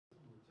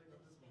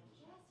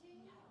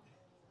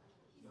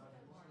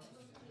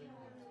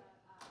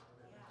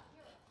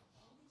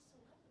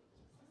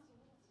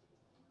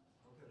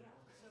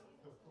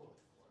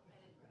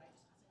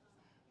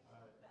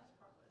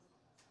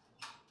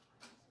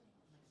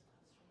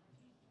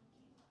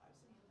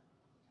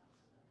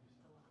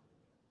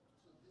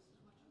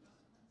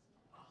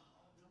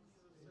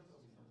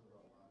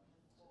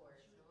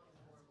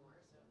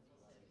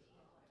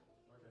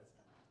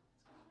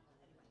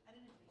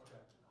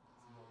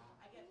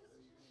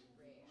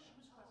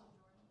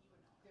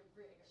She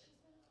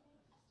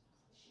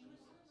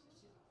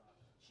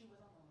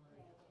was on the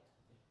radio.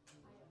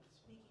 Speaking of,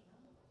 she and her husband were down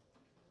in Puerto Rico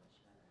too. I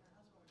saw it on Instagram.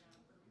 I adore her.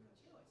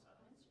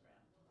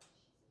 And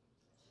that's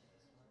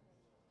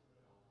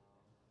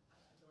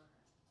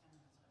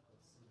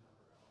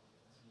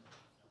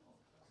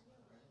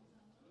what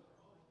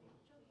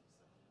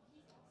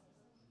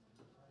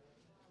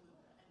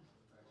I was.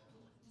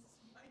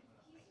 My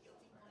guilty pleasure.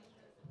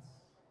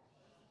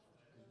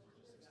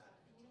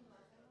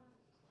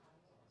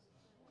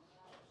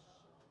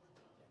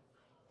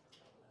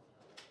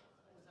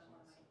 It was on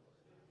one of my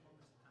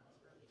performance accounts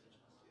early this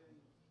year. While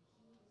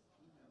he was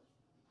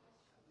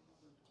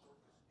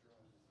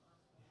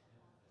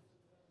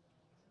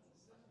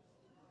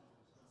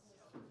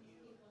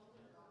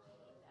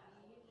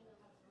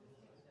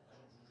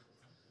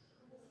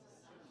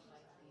on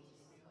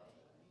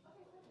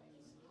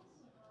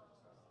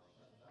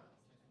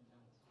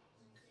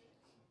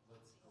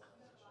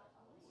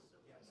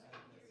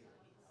the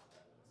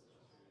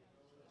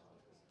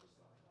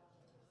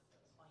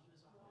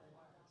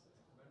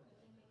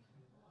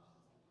wire.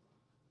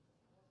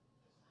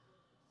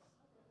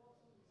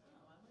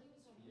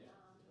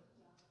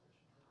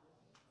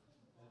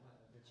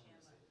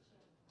 Chandler.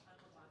 I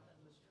was on that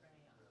was Trey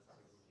on. You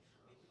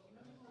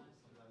remember that?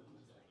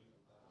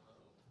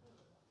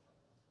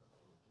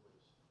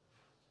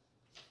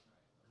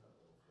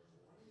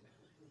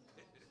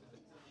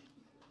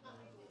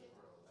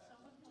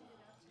 Someone pointed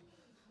out to me.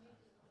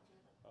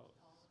 Oh,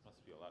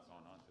 must be a lot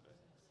going on today.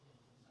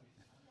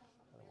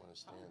 I don't want to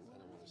stand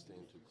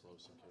too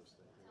close in case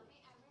they hear me.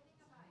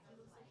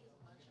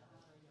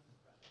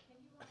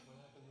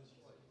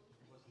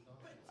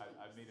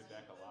 I made it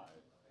back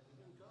alive.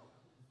 No,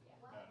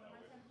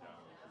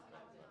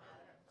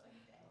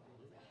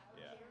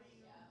 yeah.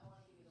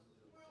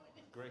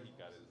 Greg,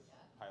 got his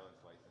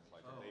pilot's license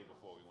like the day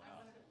before we went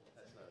out.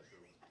 That's not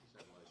true. He's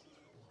had a license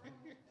for a while.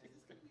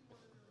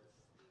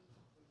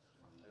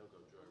 I don't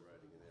go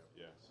joyriding in airports.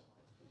 Yeah.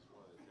 He's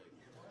one of the take.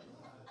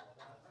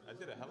 I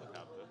did a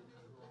helicopter.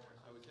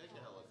 I would take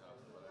a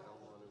helicopter, but I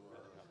don't want to.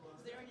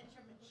 Is there an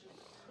intermission?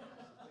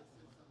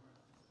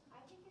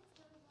 I think it's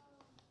going to go.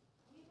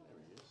 There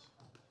he is.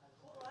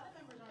 Well, a lot of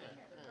members aren't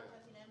here. They're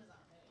protesting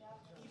Amazon.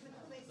 Even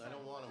though they I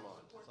don't want him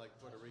on. It's like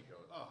Puerto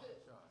Rico. Oh,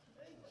 gosh.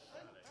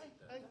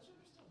 How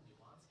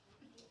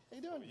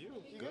you doing?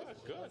 You good?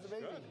 Good.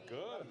 Baby.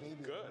 Good.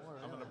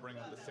 I'm gonna bring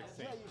him to 16.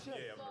 Yeah, you should.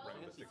 Yeah, I'm gonna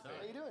bring him to 16.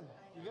 How you doing?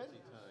 You good?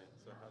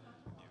 So how do you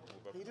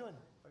move up? How you doing?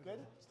 Good?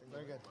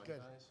 Very good.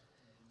 Good.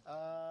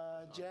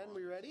 Jen,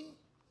 we ready?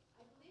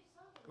 I believe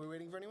so. Are we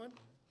waiting for anyone?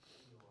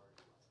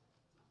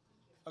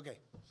 Okay.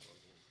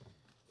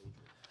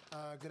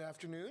 Good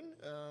afternoon.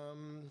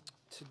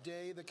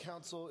 Today the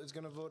council is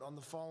going to vote on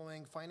the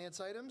following finance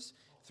items.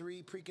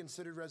 3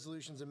 pre-considered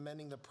resolutions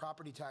amending the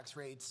property tax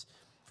rates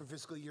for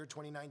fiscal year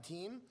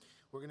 2019.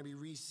 We're going to be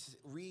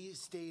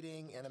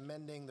restating and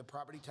amending the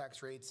property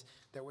tax rates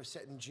that were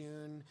set in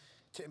June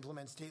to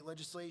implement state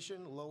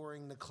legislation,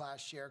 lowering the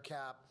class share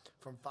cap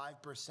from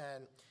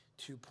 5%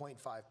 to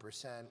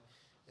 0.5%.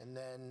 And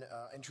then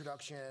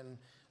introduction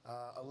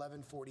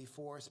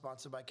 1144,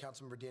 sponsored by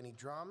Councilmember Danny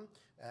Drum,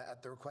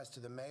 at the request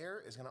of the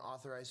mayor, is going to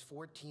authorize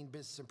 14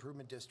 business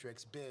improvement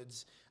districts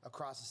bids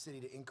across the city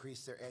to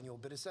increase their annual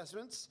bid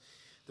assessments.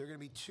 There are going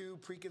to be 2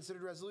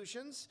 pre-considered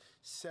resolutions,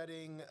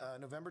 setting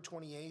November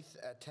 28th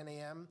at 10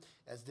 a.m.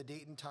 as the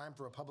date and time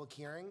for a public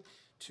hearing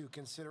to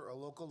consider a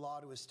local law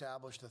to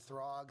establish the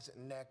Throgs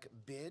Neck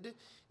bid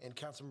in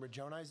Councilmember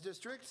Jonai's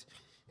district,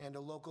 and a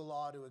local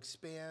law to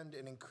expand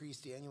and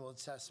increase the annual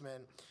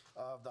assessment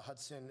of the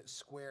Hudson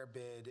Square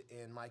bid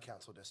in my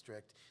council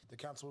district. The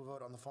council will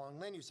vote on the following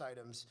land use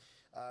items.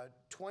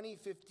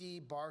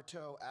 2050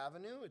 Bartow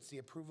Avenue, it's the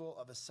approval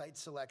of a site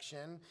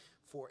selection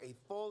for a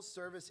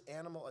full-service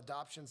animal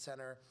adoption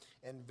center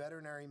and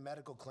veterinary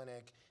medical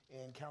clinic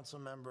in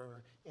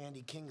Councilmember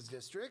Andy King's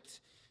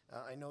district.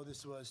 I know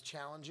this was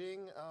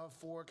challenging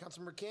for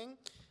Councilmember King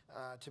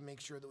to make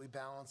sure that we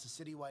balance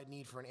the citywide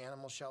need for an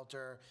animal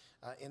shelter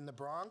in the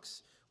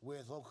Bronx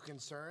with local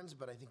concerns,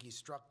 but I think he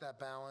struck that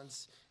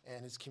balance,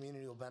 and his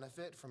community will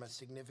benefit from a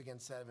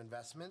significant set of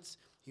investments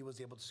he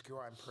was able to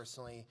secure. I'm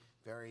personally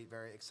very,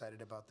 very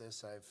excited about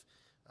this.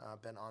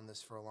 I've been on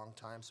this for a long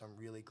time, so I'm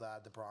really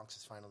glad the Bronx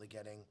is finally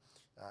getting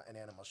an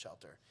animal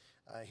shelter.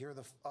 Here are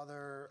the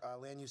other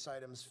land use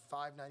items.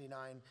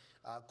 599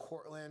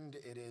 Cortland.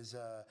 It is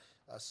a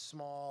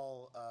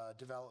small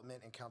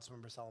development in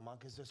Councilmember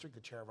Salamanca's district,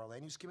 the chair of our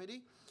land use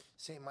committee.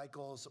 St.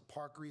 Michael's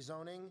Park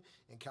rezoning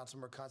in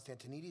Councilmember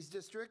Constantinides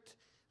district.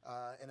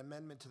 An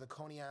amendment to the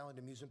Coney Island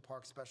Amusement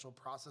Park Special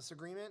Process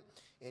Agreement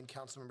in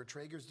Councilmember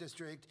Traeger's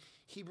district.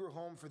 Hebrew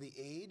Home for the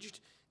Aged.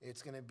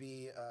 It's going to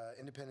be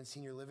independent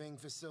senior living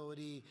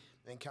facility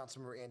in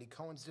Councilmember Andy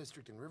Cohen's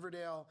district in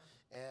Riverdale.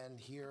 And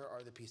here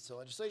are the pieces of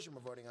legislation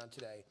we're voting on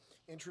today.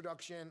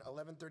 Introduction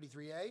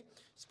 1133A,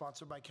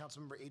 sponsored by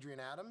Councilmember Adrian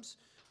Adams,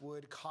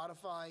 would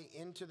codify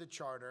into the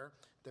charter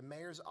the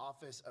Mayor's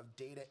Office of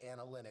Data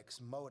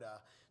Analytics,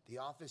 MODA, The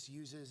office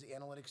uses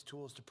analytics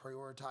tools to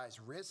prioritize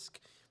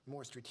risk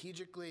more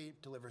strategically,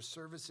 deliver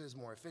services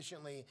more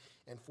efficiently,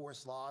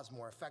 enforce laws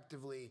more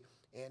effectively,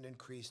 and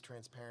increase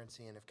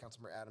transparency. And if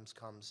Councilmember Adams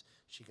comes,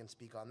 she can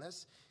speak on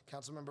this.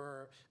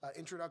 Councilmember,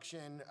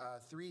 Introduction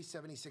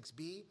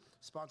 376B,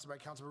 sponsored by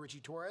Councilmember Richie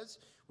Torres,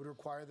 would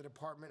require the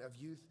Department of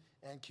Youth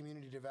and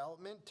Community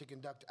Development to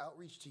conduct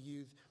outreach to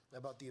youth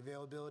about the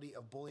availability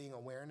of bullying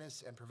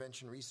awareness and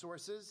prevention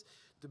resources.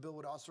 The bill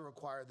would also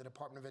require the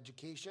Department of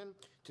Education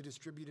to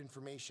distribute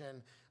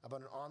information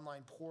about an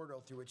online portal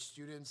through which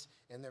students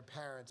and their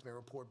parents may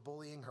report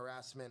bullying,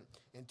 harassment,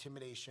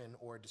 intimidation,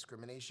 or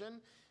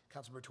discrimination.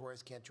 Councilmember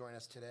Torres can't join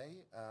us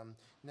today.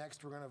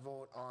 Next, we're going to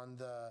vote on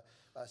the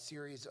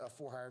series of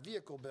for-hire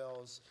vehicle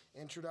bills.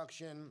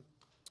 Introduction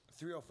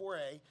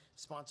 304A,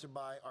 sponsored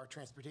by our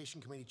Transportation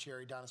Committee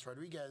Chair, Donis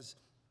Rodriguez,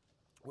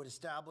 would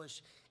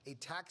establish a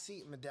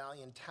taxi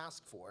medallion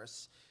task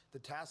force. The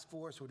task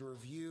force would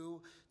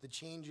review the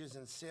changes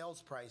in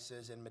sales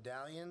prices and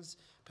medallions,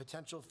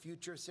 potential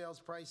future sales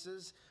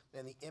prices,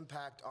 and the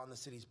impact on the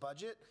city's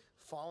budget.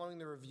 Following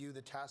the review,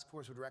 the task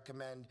force would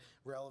recommend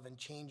relevant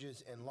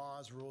changes in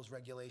laws, rules,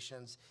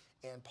 regulations,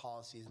 and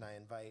policies. And I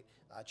invite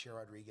Chair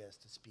Rodriguez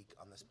to speak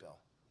on this bill.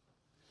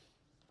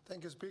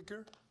 Thank you,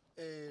 Speaker.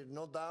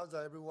 No doubt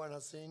that everyone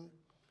has seen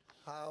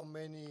how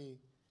many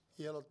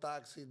yellow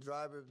taxi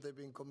drivers they've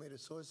been committed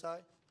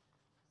suicide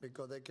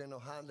because they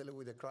cannot handle it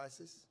with the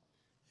crisis.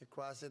 A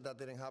crisis that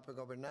didn't happen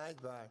overnight,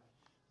 but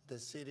the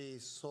city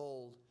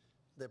sold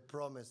the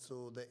promise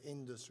to the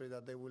industry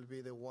that they will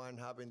be the one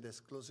having the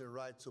exclusive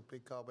right to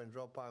pick up and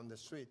drop out on the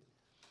street.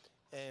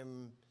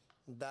 And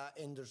that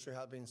industry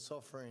has been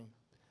suffering.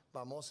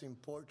 But most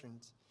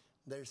important,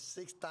 there's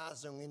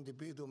 6,000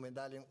 individual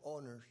medallion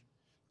owners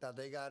that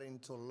they got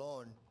into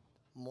loan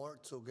more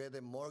to get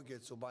a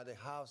mortgage to buy the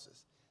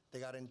houses. They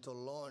got into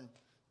loan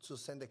to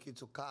send the kids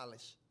to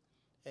college.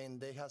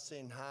 And they have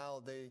seen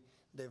how the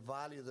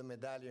value of the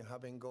medallion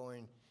have been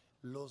going,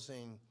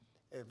 losing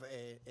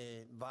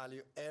a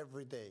value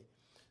every day.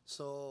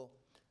 So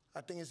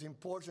I think it's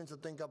important to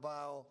think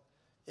about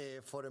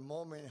for a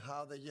moment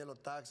how the yellow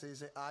taxi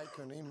is an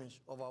icon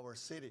image of our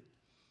city.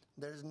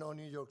 There's no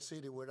New York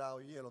City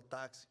without yellow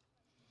taxi.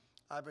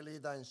 I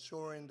believe that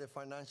ensuring the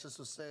financial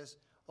success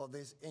of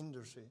this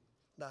industry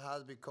that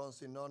has become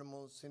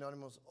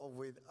synonymous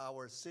with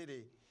our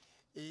city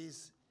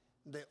is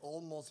the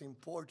almost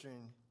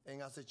important.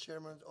 And as the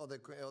chairman of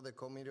the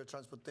Committee of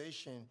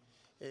Transportation,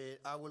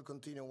 I will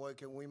continue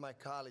working with my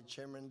colleague,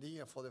 Chairman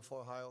Diaz, for the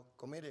For-Hire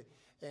Committee,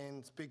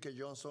 and Speaker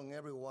Johnson,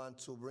 everyone,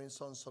 to bring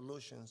some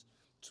solutions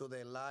to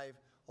the life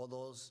of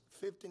those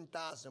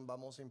 15,000, but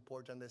most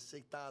important, the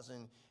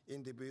 6,000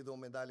 individual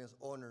medallions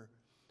owners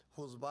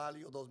whose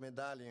value of those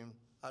medallions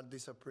are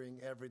disappearing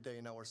every day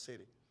in our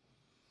city.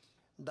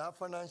 That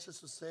financial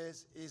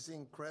success is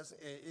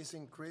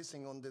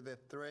increasing under the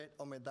threat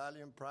of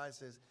medallion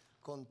prices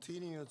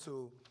continue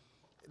to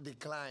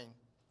decline,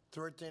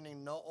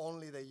 threatening not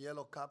only the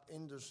yellow cab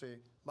industry,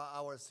 but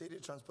our city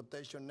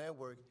transportation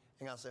network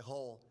and as a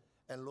whole,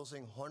 and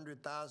losing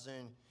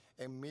 $100,000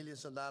 and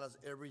millions of dollars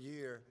every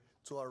year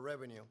to our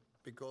revenue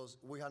because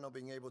we have not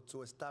been able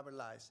to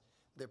stabilize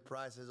the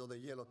prices of the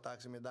yellow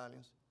taxi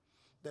medallions.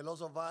 The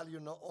loss of value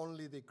not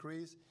only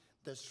decrease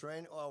the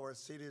strength of our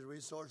city's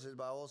resources,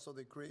 but also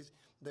decrease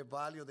the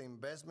value of the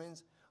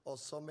investments of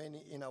so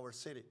many in our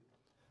city.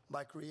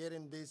 By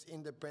creating this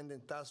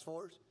independent task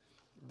force,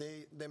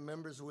 the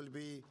members will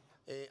be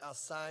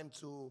assigned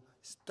to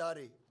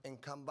study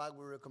and come back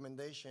with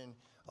recommendations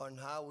on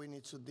how we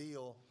need to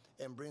deal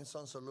and bring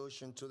some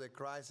solution to the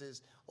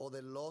crisis or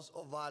the loss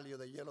of value of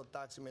the yellow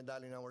taxi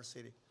medallion in our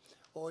city.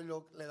 Hoy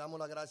le damos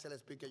las gracias al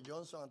Speaker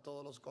Johnson, a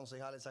todos los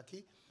concejales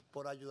aquí,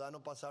 por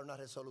ayudarnos a pasar una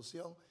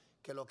resolución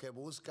que lo que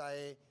busca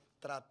es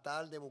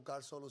tratar de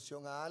buscar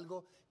solución a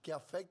algo que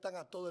afectan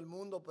a todo el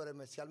mundo, pero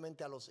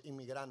especialmente a los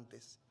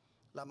inmigrantes.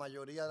 La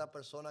mayoría de las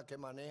personas que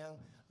manejan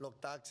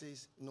los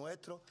taxis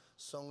nuestros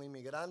son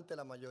inmigrantes,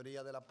 la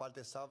mayoría de la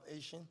parte South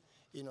Asian,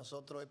 y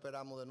nosotros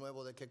esperamos de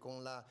nuevo de que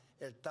con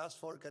el task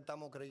force que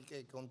estamos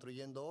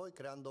construyendo hoy,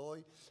 creando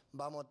hoy,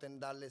 vamos a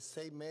darles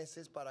 6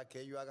 meses para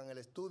que ellos hagan el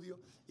estudio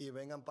y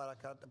vengan para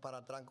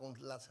atrás con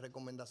las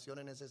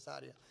recomendaciones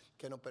necesarias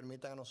que nos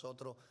permitan a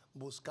nosotros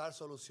buscar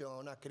solución a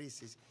una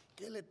crisis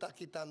que le está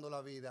quitando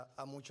la vida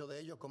a muchos de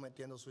ellos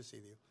cometiendo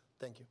suicidio.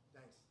 Thank you.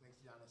 Thanks,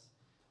 Giannis.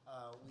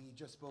 We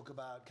just spoke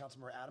about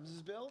Councilmember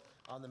Adams' bill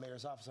on the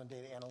Mayor's Office on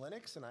Data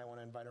Analytics, and I want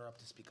to invite her up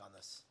to speak on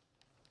this.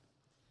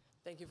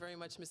 Thank you very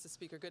much, Mr.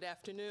 Speaker. Good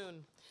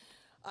afternoon.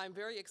 I'm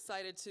very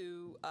excited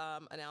to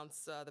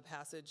announce the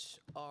passage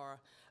or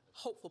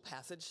hopeful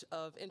passage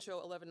of Intro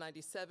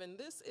 1197.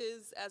 This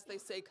is, as they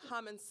say,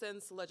 common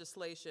sense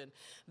legislation.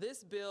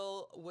 This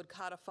bill would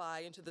codify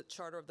into the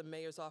charter of the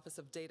Mayor's Office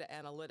of Data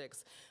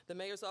Analytics. The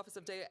Mayor's Office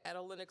of Data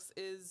Analytics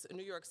is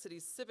New York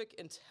City's civic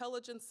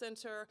intelligence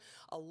center,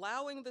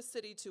 allowing the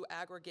city to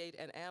aggregate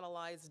and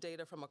analyze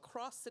data from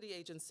across city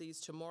agencies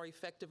to more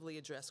effectively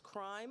address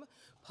crime,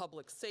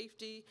 public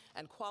safety,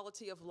 and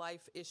quality of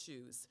life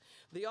issues.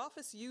 The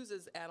office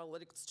uses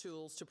analytics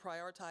tools to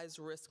prioritize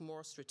risk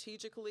more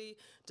strategically,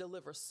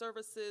 deliver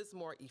services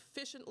more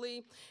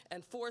efficiently,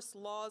 enforce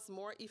laws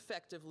more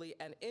effectively,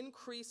 and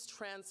increase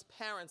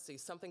transparency,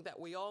 something that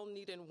we all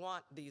need and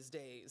want these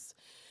days.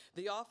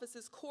 The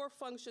office's core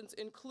functions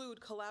include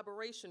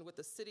collaboration with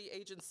the city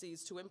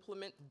agencies to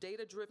implement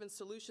data-driven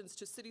solutions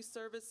to city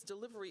service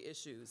delivery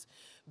issues,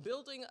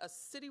 building a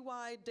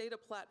citywide data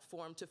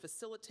platform to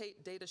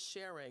facilitate data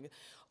sharing,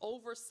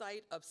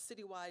 oversight of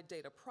citywide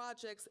data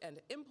projects, and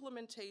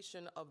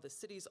implementation of the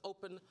city's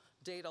open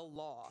data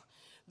law.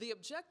 The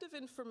objective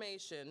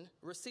information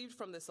received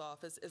from this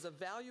office is a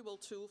valuable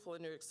tool for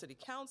the New York City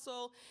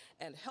Council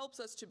and helps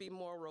us to be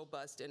more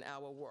robust in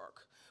our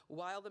work.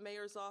 While the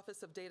Mayor's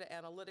Office of Data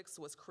Analytics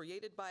was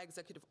created by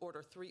Executive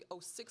Order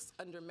 306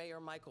 under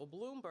Mayor Michael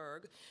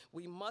Bloomberg,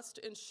 we must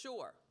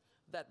ensure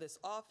that this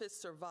office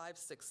survives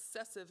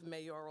successive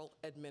mayoral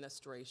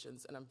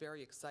administrations, and I'm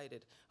very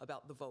excited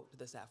about the vote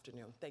this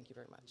afternoon. Thank you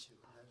very much.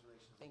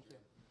 Congratulations. Thank you.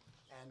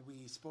 And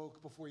we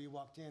spoke before you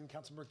walked in,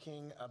 Councilmember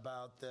King,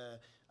 about the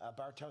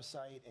Bartow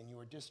site in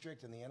your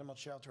district and the animal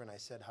shelter, and I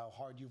said how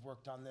hard you've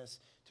worked on this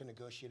to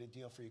negotiate a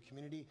deal for your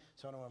community.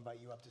 So I want to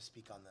invite you up to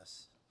speak on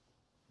this.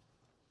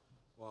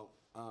 Well,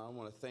 I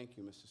want to thank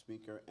you, Mr.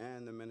 Speaker,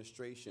 and the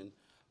administration.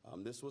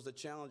 This was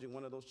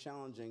one of those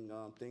challenging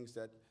things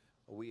that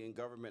we in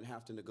government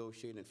have to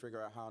negotiate and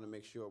figure out how to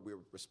make sure we're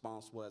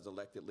responsible as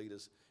elected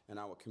leaders in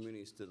our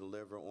communities to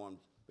deliver on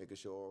making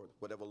sure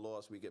whatever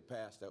laws we get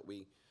passed that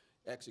we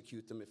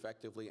execute them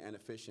effectively and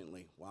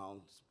efficiently.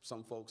 While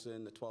some folks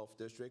in the 12th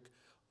District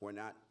were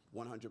not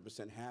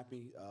 100%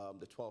 happy,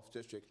 the 12th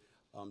District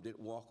did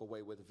walk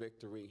away with a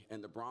victory,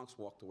 and the Bronx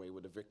walked away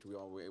with a victory,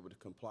 or were able to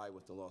comply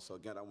with the law. So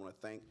again, I want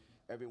to thank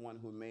everyone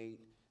who made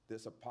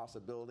this a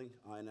possibility,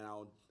 and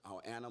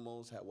our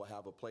animals will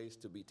have a place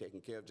to be taken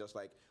care of, just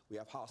like we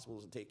have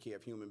hospitals to take care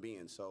of human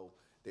beings. So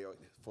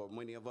for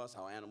many of us,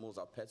 our animals,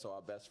 our pets are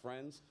our best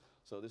friends.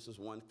 So this is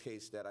one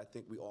case that I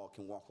think we all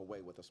can walk away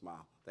with a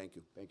smile. Thank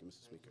you. Thank you,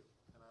 Mr. Speaker.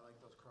 And I like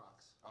those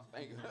Crocs. Oh,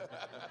 thank you.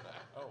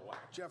 Oh, wow.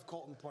 Jeff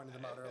Colton pointed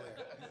them out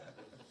earlier.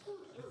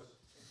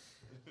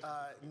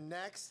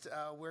 Next,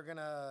 we're going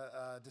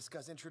to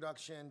discuss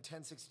Introduction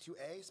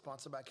 1062A,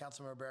 sponsored by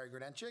Councilmember Barry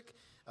Grodenchik,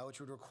 which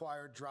would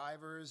require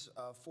drivers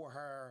for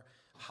her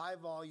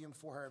high-volume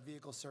for-hire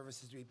vehicle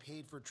services to be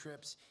paid for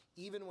trips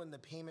even when the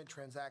payment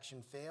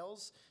transaction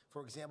fails.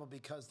 For example,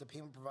 because the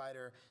payment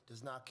provider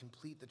does not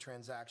complete the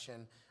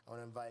transaction. I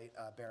want to invite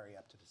Barry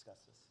up to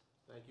discuss this.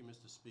 Thank you,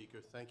 Mr. Speaker.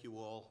 Thank you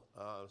all.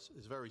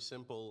 It's very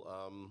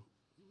simple.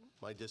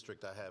 My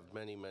district, I have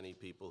many, many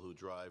people who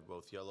drive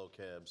both yellow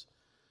cabs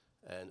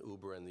and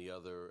Uber and the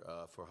other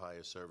for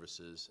hire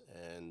services.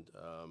 And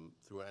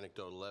through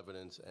anecdotal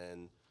evidence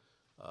and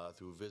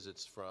through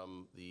visits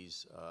from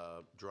these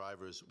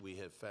drivers, we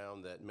have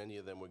found that many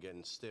of them were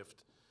getting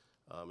stiffed,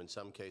 in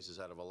some cases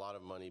out of a lot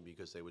of money,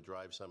 because they would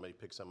drive somebody,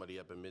 pick somebody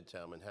up in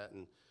Midtown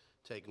Manhattan,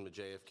 take them to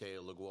JFK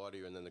or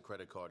LaGuardia, and then the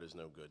credit card is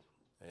no good.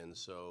 And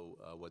so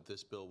what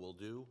this bill will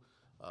do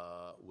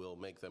will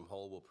make them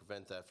whole, will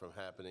prevent that from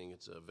happening.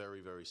 It's a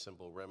very, very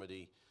simple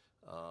remedy.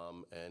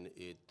 And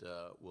it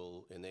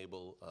will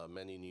enable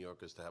many New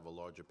Yorkers to have a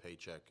larger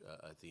paycheck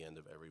at the end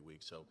of every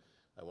week. So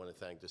I want to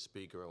thank the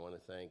Speaker. I want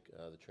to thank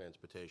the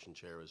Transportation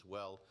Chair as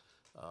well.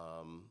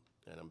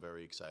 And I'm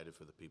very excited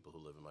for the people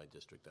who live in my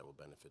district that will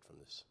benefit from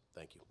this.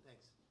 Thank you.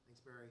 Thanks. Thanks,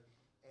 Barry.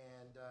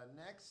 And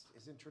next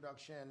is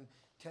Introduction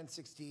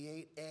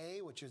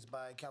 1068A, which is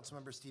by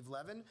Councilmember Steve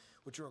Levin,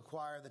 which will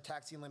require the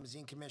Taxi and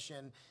Limousine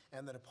Commission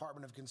and the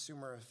Department of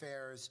Consumer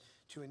Affairs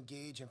to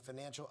engage in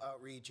financial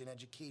outreach and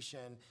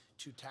education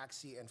to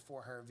taxi and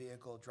for-hire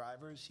vehicle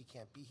drivers. He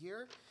can't be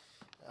here.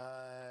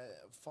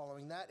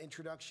 Following that,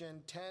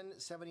 Introduction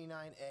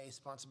 1079A,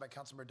 sponsored by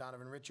Councilmember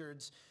Donovan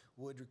Richards,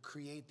 would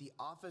create the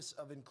Office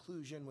of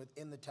Inclusion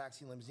within the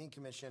Taxi and Limousine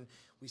Commission.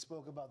 We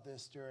spoke about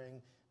this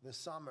during the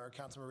summer.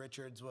 Councilmember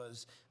Richards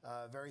was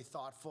very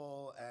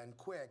thoughtful and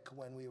quick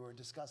when we were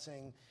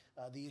discussing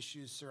the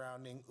issues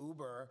surrounding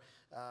Uber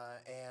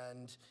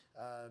and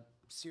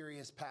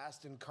serious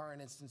past and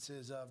current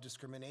instances of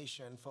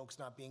discrimination, folks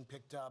not being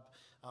picked up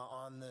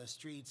on the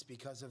streets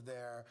because of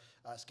their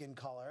skin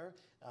color.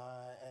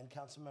 And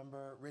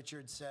Councilmember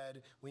Richards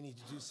said we need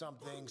to do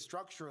something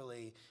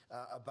structurally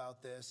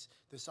about this.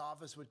 This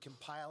office would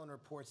compile and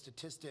report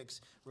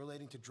statistics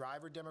relating to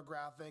driver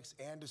demographics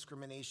and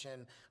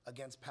discrimination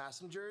against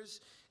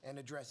passengers, and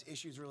address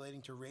issues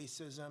relating to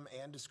racism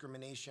and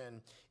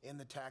discrimination in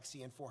the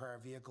taxi and for-hire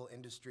vehicle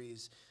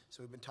industries.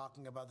 So we've been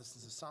talking about this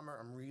since the summer.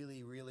 I'm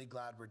really, really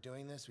glad we're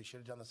doing this. We should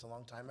have done this a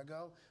long time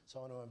ago. So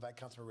I want to invite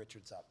Councilmember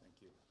Richards up. Thank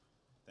you.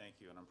 Thank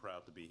you, and I'm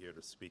proud to be here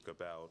to speak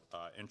about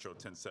Intro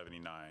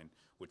 1079,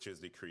 which is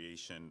the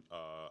creation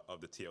of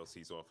the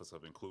TLC's Office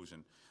of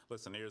Inclusion.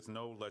 Listen, there's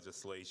no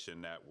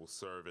legislation that will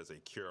serve as a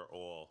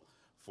cure-all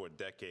for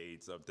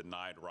decades of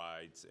denied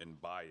rights and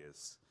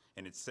bias.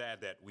 And it's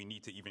sad that we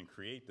need to even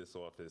create this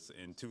office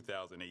in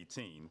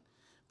 2018,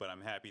 but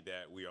I'm happy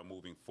that we are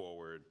moving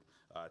forward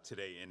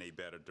today in a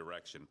better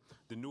direction.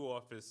 The new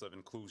Office of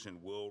Inclusion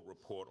will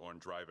report on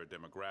driver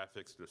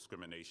demographics,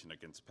 discrimination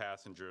against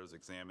passengers,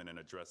 examine and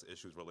address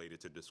issues related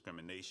to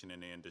discrimination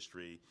in the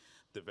industry,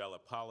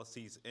 develop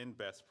policies and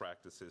best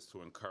practices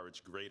to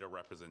encourage greater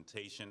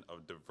representation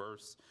of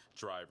diverse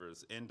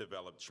drivers, and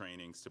develop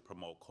trainings to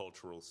promote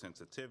cultural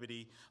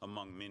sensitivity,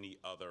 among many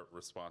other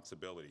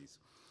responsibilities.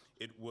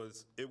 It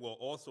will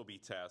also be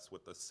tasked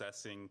with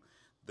assessing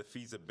the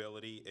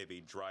feasibility of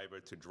a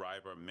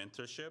driver-to-driver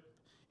mentorship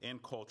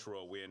and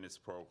cultural awareness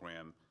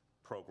program,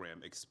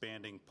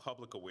 expanding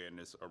public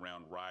awareness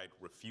around ride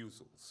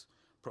refusals,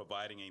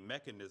 providing a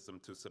mechanism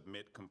to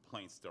submit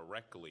complaints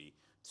directly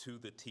to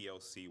the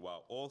TLC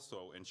while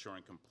also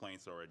ensuring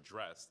complaints are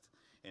addressed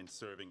and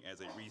serving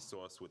as a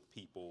resource with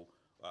people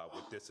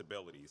with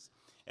disabilities.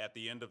 At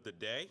the end of the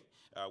day,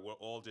 we're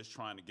all just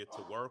trying to get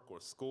to work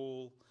or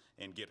school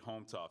and get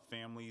home to our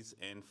families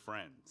and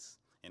friends,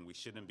 and we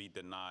shouldn't be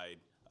denied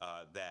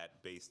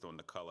that based on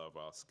the color of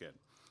our skin.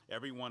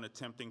 Everyone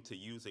attempting to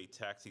use a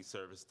taxi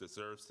service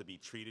deserves to be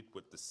treated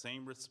with the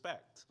same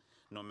respect,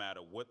 no matter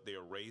what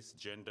their race,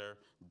 gender,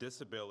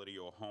 disability,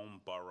 or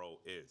home borough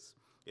is.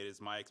 It is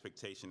my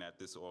expectation that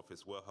this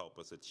office will help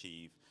us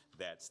achieve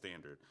that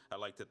standard. I'd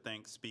like to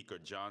thank Speaker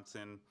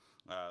Johnson,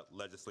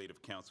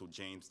 Legislative Counsel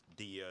James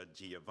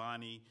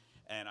Giovanni,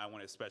 and I want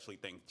to especially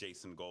thank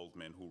Jason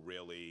Goldman, who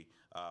really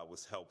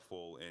was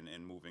helpful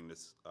in moving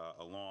this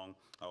along.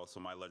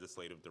 Also, my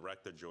legislative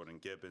director, Jordan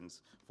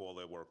Gibbons, for all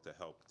their work to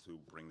help to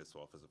bring this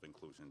Office of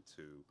Inclusion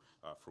to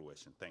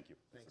fruition. Thank you.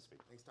 Thanks,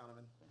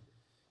 Donovan.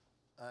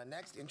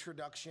 Next,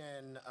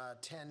 Introduction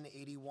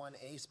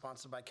 1081A,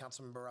 sponsored by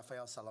Councilmember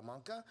Rafael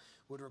Salamanca,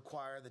 would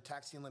require the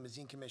Taxi and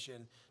Limousine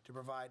Commission to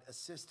provide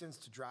assistance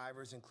to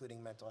drivers,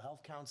 including mental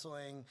health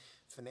counseling,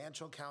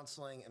 financial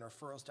counseling, and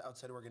referrals to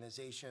outside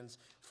organizations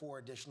for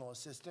additional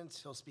assistance.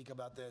 He'll speak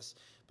about this,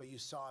 but you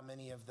saw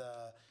many of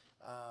the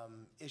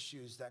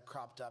issues that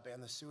cropped up,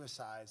 and the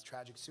suicides,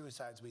 tragic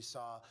suicides we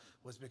saw,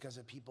 was because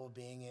of people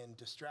being in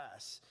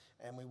distress.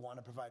 And we want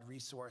to provide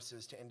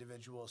resources to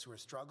individuals who are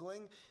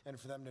struggling and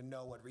for them to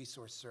know what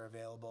resources are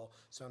available.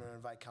 So I'm going to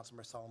invite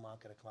Councilmember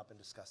Salamanca to come up and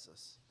discuss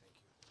this.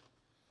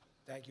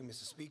 Thank you,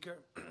 Mr. Speaker.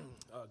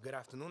 Good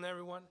afternoon,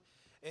 everyone.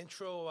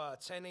 Intro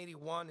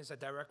 1081 is a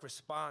direct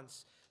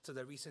response to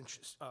the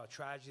recent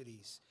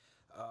tragedies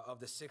of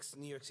the 6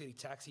 New York City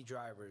taxi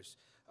drivers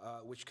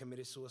which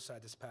committed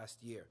suicide this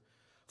past year.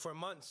 For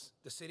months,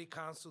 the City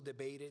Council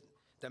debated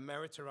the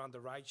merits around the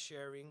ride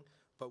sharing,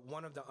 but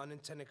one of the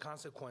unintended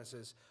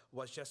consequences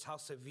was just how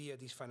severe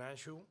these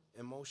financial,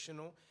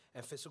 emotional,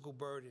 and physical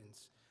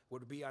burdens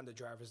would be on the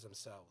drivers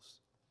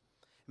themselves.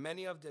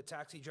 Many of the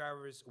taxi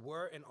drivers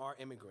were and are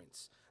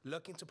immigrants,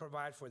 looking to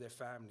provide for their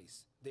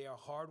families. They are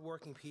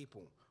hardworking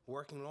people,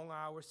 working long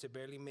hours to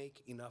barely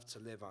make enough to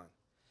live on.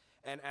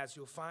 And as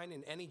you'll find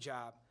in any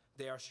job,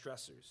 they are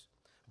stressors.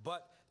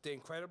 But the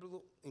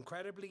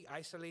incredibly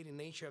isolating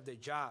nature of their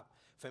job,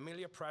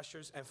 familiar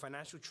pressures, and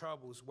financial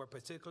troubles were a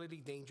particularly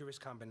dangerous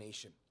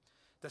combination.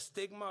 The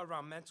stigma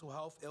around mental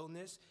health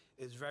illness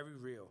is very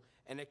real,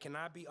 and it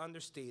cannot be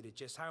understated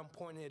just how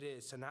important it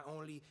is to not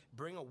only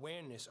bring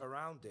awareness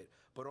around it,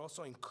 but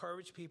also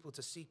encourage people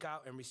to seek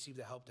out and receive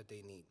the help that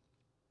they need.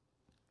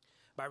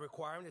 By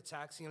requiring the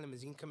Taxi and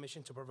Limousine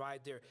Commission to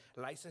provide their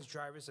licensed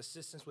drivers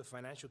assistance with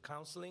financial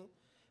counseling,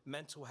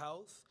 mental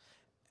health,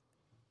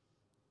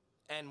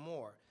 and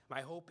more, my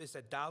hope is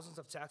that thousands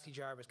of taxi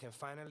drivers can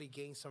finally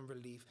gain some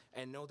relief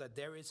and know that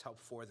there is help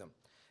for them.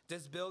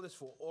 This bill is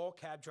for all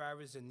cab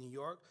drivers in New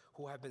York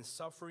who have been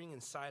suffering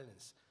in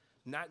silence,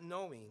 not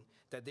knowing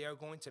that they are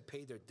going to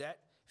pay their debt,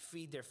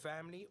 feed their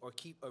family, or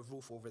keep a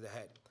roof over their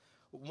head.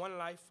 One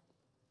life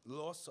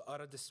lost to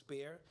utter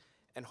despair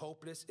and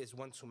hopeless is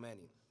one too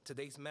many.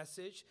 Today's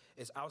message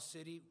is our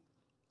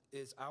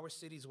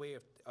city's way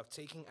of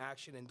taking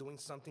action and doing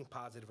something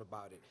positive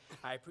about it.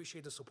 I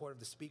appreciate the support of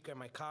the Speaker and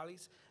my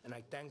colleagues, and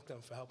I thank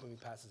them for helping me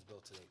pass this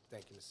bill today.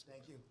 Thank you, Mr. Speaker.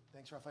 Thank you.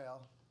 Thanks,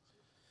 Rafael.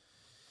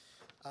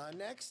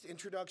 Next,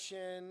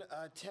 Introduction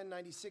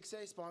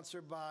 1096A,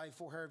 sponsored by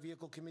For-Hire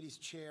Vehicle Committee's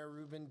Chair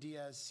Ruben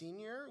Diaz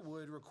Sr.,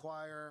 would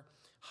require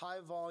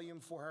high-volume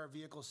for-hire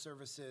vehicle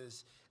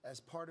services as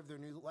part of their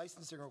new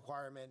licensing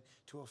requirement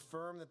to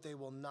affirm that they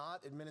will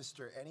not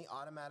administer any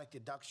automatic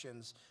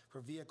deductions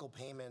for vehicle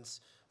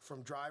payments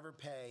from driver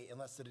pay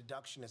unless the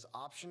deduction is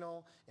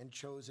optional and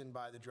chosen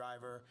by the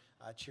driver.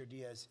 Chair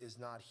Diaz is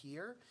not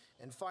here.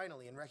 And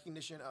finally, in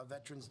recognition of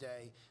Veterans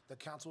Day, the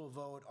Council will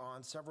vote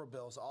on several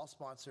bills, all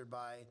sponsored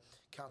by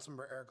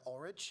Councilmember Eric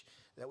Ulrich,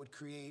 that would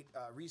create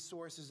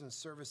resources and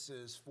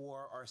services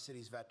for our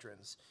city's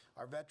veterans.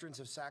 Our veterans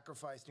have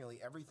sacrificed nearly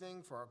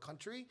everything for our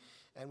country,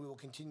 and we will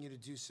continue to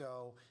do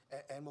so,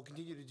 and will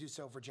continue to do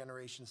so for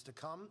generations to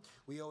come.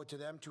 We owe it to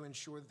them to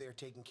ensure that they are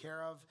taken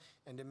care of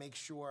and to make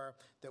sure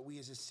that we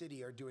as a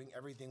city are doing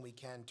everything we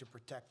can to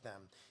protect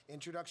them.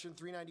 Introduction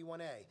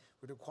 391A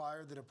would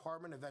require the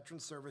Department of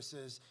Veterans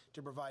Services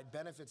to provide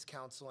benefits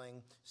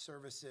counseling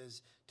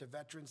services to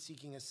veterans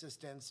seeking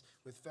assistance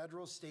with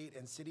federal, state,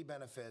 and city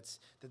benefits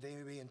that they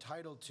may be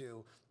entitled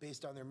to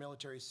based on their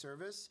military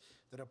service.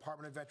 The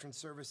Department of Veterans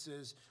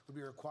Services would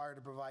be required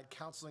to provide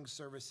counseling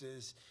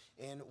services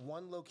in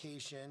one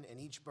location in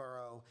each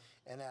borough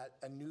and at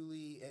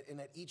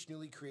each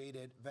newly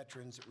created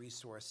Veterans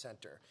Resource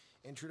Center.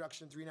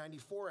 Introduction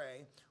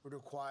 394A would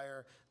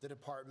require the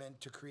department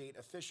to create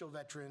official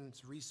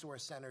Veterans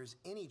Resource Centers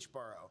in each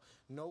borough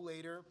no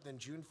later than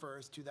June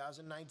 1st,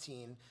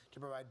 2019, to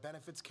provide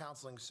benefits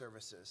counseling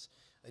services.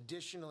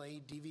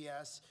 Additionally,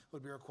 DVS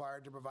would be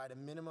required to provide a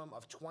minimum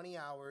of 20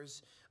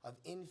 hours of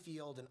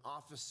in-field and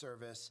office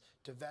service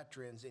to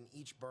veterans in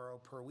each borough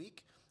per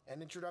week.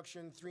 And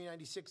Introduction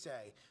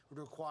 396A would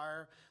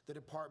require the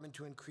department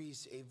to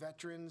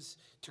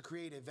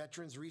create a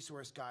veterans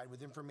resource guide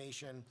with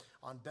information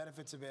on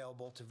benefits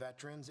available to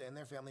veterans and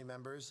their family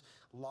members,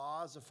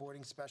 laws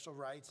affording special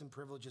rights and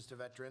privileges to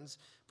veterans,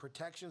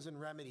 protections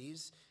and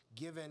remedies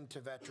given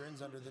to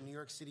veterans under the New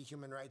York City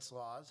human rights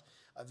laws,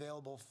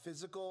 available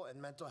physical and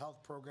mental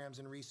health programs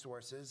and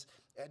resources,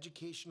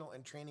 educational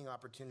and training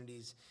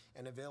opportunities,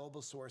 and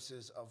available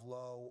sources of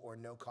low or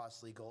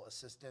no-cost legal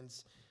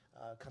assistance.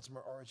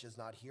 Councilmember Ulrich is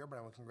not here, but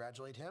I want to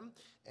congratulate him.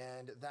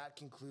 And that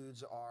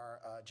concludes our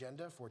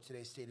agenda for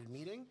today's stated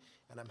meeting.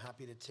 And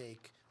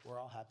we're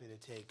all happy to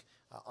take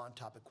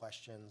on-topic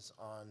questions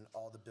on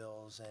all the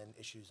bills and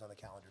issues on the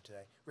calendar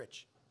today.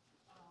 Rich.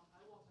 I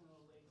walked in a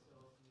little late, so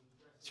if you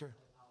address it, Sure.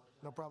 I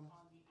apologize. No problem.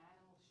 On the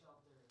animal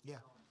shelter Yeah.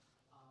 itself,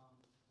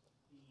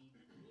 the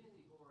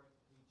community board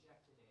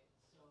rejected it.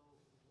 So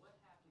what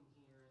happened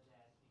here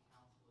that the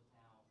council is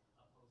now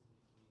opposing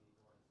the community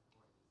board and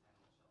supporting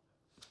this animal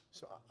shelter?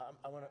 So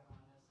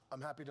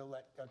I'm happy to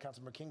let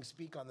Councilmember King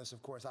speak on this,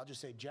 of course. I'll just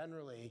say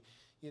generally,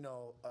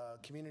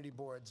 community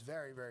boards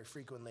very, very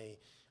frequently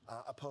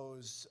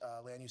oppose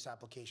land use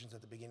applications at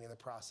the beginning of the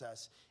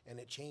process, and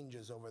it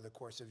changes over the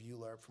course of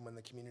ULURP from when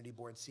the community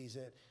board sees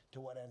it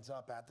to what ends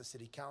up at the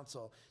city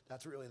council.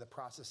 That's what really the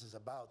process is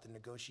about, the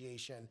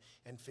negotiation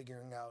and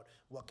figuring out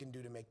what can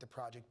do to make the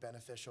project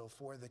beneficial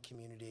for the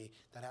community.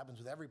 That happens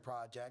with every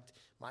project.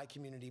 My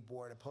community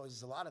board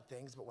opposes a lot of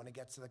things, but when it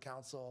gets to the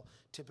council,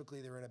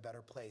 typically they're in a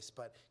better place.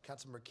 But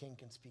Councilmember King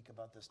can speak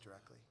about this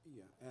directly.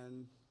 Yeah,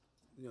 and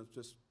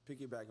just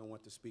piggyback on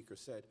what the speaker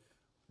said,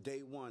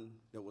 day one,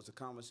 there was a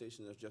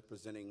conversation of just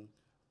presenting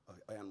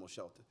an animal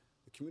shelter.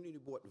 The community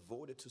board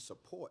voted to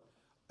support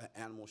an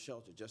animal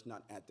shelter, just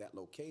not at that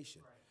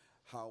location. Right.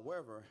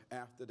 However,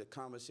 after the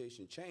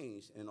conversation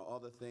changed and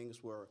other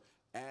things were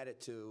added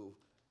to,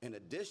 in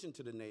addition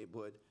to the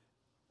neighborhood,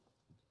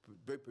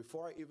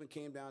 before I even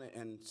came down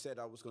and said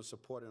I was going to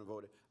support it and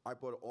vote it, I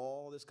brought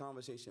all this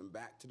conversation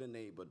back to the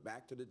neighborhood,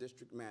 back to the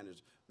district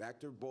managers,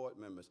 back to board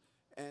members.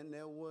 And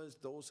there was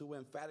those who were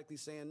emphatically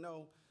saying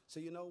no. So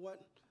you know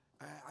what?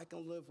 I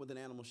can live with an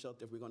animal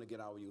shelter if we're going to get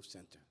our youth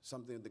center,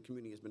 something the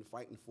community has been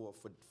fighting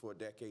for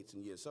decades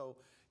and years. So,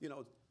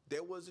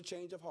 there was a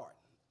change of heart,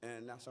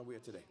 and that's how we are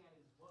today.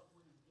 What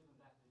was given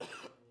back to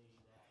the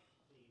community that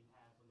they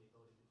had when they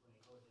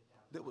voted it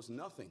down? There was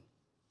nothing.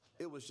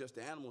 It was just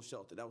the animal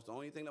shelter. That was the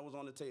only thing that was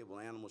on the table,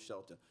 animal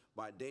shelter.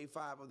 By day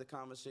 5 of the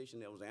conversation,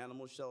 there was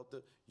animal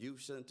shelter,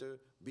 youth center,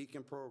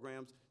 beacon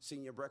programs,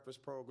 senior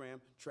breakfast program,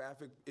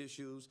 traffic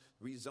issues,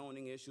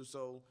 rezoning issues.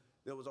 So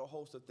there was a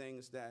host of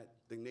things that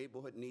the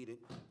neighborhood needed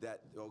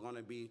that are going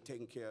to be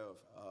taken care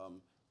of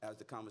as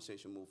the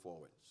conversation moved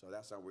forward. So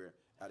that's how we're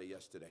at it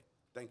yesterday.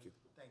 Thank you.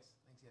 Thanks,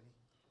 Eddie.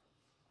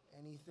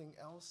 Anything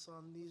else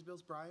on these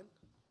bills, Brian?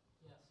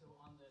 Yeah, so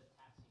on the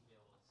taxi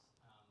bills,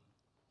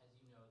 as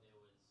you know, there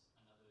was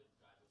another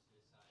driver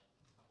suicide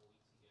a couple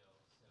weeks ago,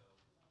 so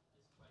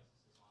this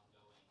crisis is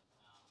ongoing.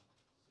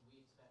 Should we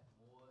expect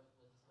more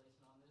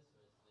legislation on this,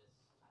 or is this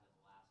kind of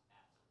the last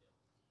batch of bills?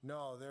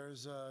 No,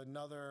 there's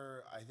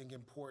another, I think,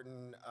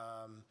 important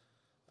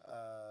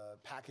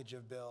package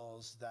of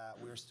bills that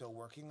we're still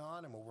working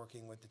on, and we're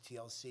working with the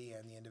TLC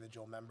and the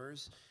individual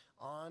members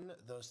on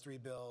those 3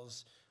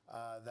 bills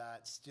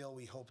that still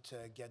we hope to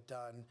get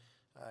done,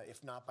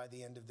 if not by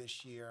the end of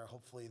this year,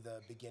 hopefully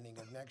the beginning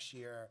of next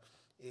year,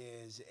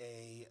 is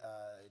a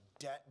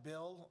debt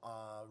bill,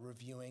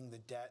 reviewing the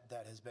debt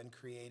that has been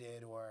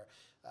created or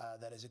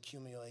that is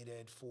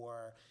accumulated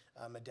for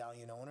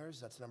medallion owners.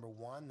 That's number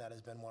 1. That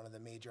has been one of the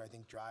major, I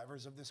think,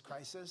 drivers of this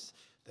crisis,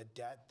 the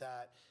debt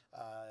that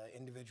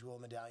individual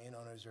medallion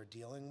owners are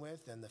dealing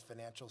with and the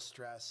financial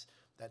stress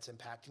that's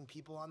impacting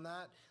people on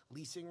that.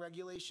 Leasing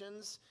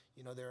regulations,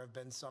 there have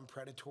been some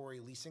predatory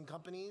leasing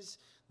companies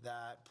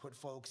that put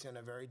folks in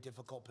a very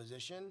difficult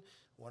position.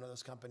 One of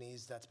those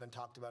companies that's been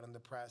talked about in the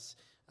press,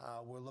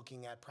 we're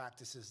looking at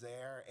practices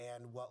there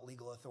and what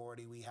legal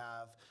authority we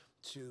have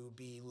to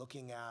be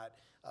looking at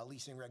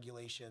leasing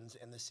regulations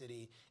in the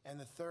city. And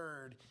the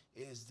third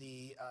is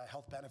the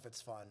health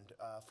benefits fund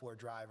for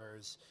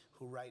drivers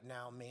who right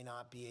now may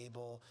not be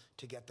able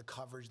to get the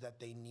coverage that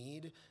they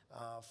need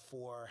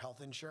for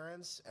health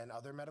insurance and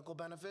other medical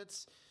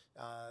benefits.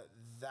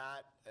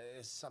 That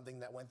is something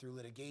that went through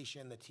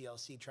litigation. The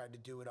TLC tried to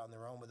do it on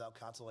their own without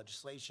council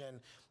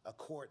legislation. A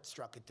court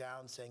struck it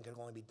down, saying it could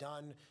only be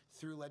done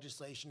through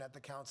legislation at the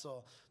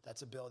council.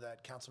 That's a bill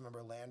that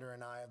Councilmember Lander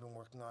and I have been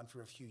working on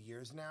for a few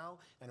years now,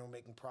 and we're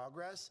making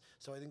progress.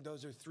 So I think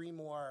those are three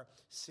more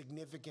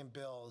significant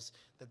bills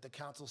that the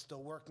council's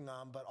still working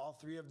on, but all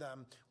three of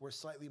them were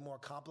slightly more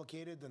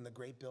complicated than the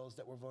great bills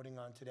that we're voting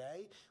on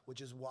today,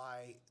 which is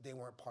why they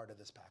weren't part of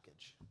this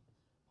package.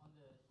 On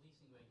the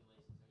leasing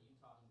regulations, are you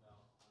talking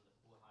about on the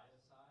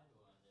for-hire side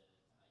or on the yellow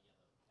taxi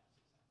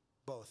side?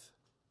 Both.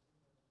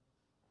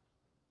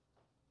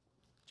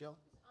 Jill?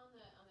 On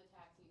the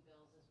taxi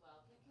bills as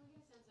well, can we get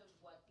a sense of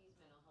what these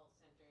mental health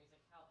centers,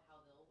 like how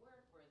they'll work,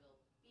 where they'll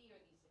be?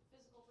 Are these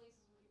physical places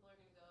where people are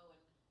going to go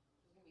and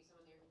there's going to be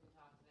someone there who can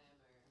talk to them,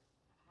 or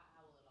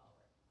how will it all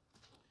work?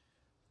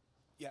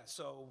 Yeah,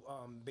 so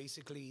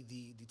basically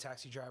the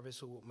taxi drivers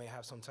who may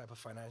have some type of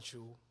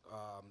financial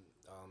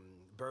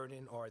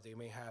burden, or they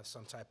may have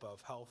some type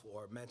of health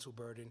or mental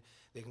burden,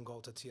 they can go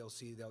to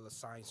TLC, they'll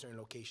assign certain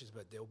locations,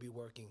 but they'll be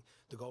working,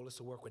 the goal is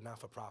to work with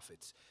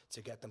not-for-profits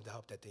to get them the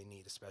help that they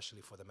need,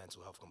 especially for the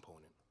mental health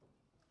component.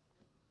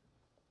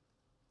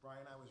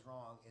 Brian, I was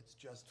wrong. It's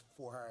just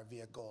for-hire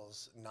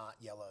vehicles, not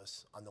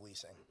yellows on the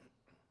leasing.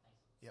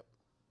 Yep.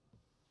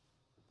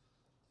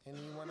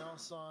 Anyone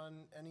else on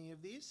any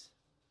of these?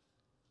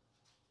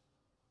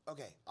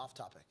 Okay, off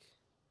topic.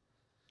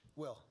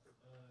 Will.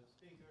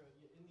 Speaker,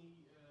 in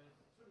the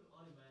sort of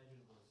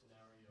unimaginable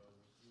scenario in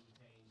which you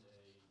retained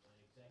an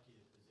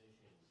executive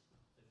position,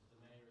 such as the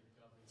mayor of the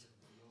governing city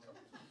of New York,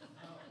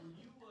 would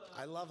you...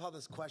 I love how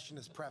this question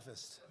is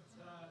prefaced.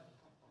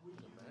 Would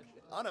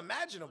you...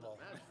 Unimaginable.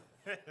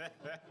 Would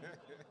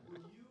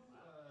you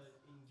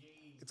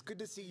engage... It's good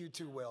to see you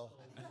too, Will.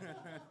 Would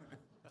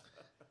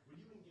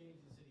you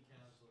engage the city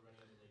council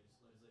or any other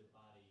legislative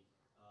body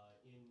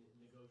in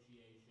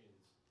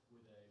negotiations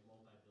with a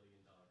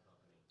multi-billion-dollar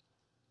company?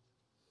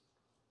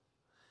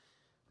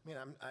 I mean,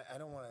 I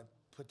don't want to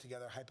put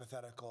together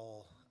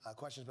hypothetical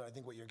questions, but I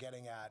think what you're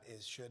getting at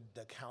is, should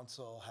the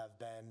council have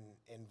been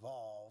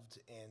involved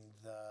in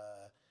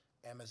the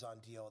Amazon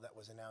deal that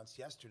was announced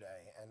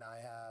yesterday? And I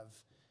have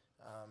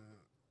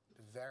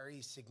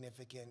very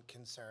significant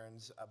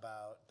concerns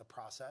about the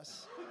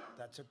process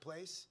that took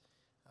place.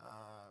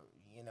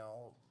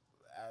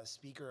 As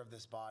Speaker of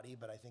this body,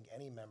 but I think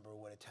any member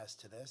would attest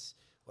to this,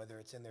 whether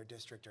it's in their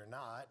district or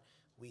not,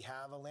 we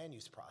have a land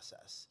use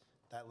process.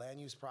 That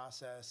land use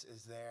process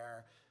is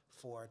there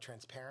for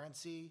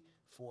transparency,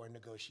 for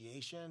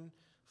negotiation,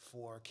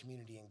 for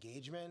community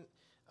engagement,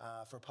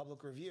 for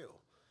public review.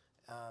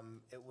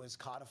 It was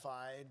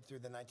codified through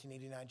the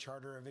 1989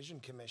 Charter Revision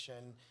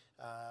Commission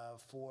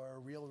for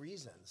real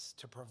reasons,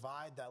 to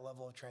provide that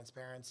level of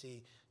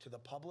transparency to the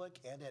public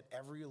and at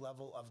every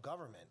level of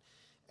government.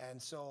 And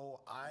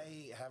so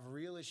I have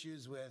real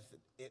issues with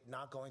it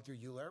not going through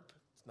ULERP,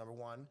 it's number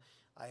one.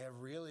 I have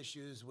real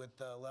issues with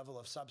the level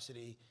of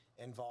subsidy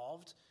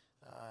involved.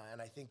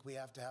 And I think we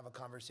have to have a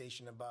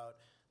conversation about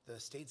the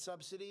state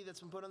subsidy that's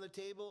been put on the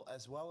table,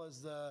 as well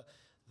as the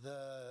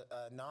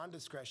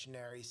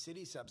non-discretionary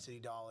city subsidy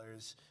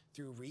dollars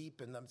through REAP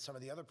and some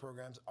of the other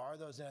programs. Are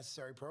those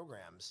necessary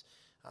programs?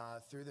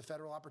 Through the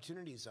Federal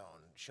Opportunity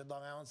Zone. Should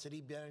Long Island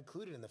City be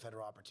included in the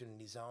Federal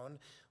Opportunity Zone,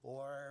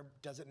 or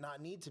does it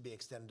not need to be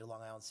extended to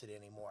Long Island City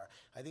anymore?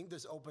 I think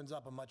this opens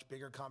up a much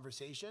bigger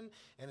conversation,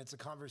 and it's a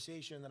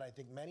conversation that I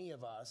think many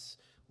of us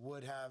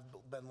would have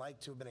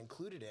to have been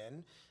included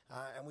in,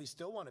 and we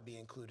still want to be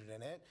included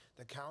in it.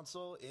 The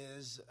council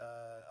is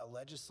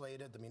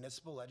the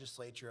municipal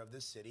legislature of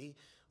this city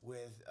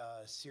with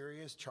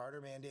serious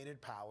charter-mandated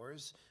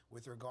powers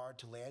with regard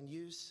to land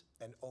use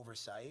and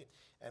oversight,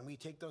 and we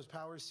take those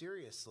powers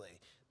seriously,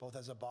 both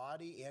as a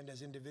body and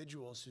as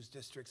individuals whose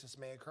districts this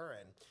may occur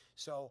in.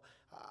 So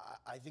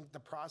I think the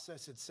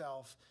process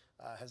itself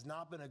has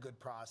not been a good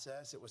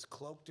process. It was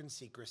cloaked in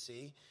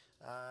secrecy,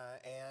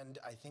 and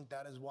I think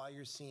that is why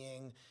you're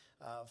seeing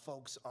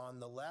folks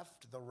on the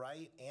left, the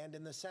right, and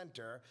in the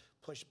center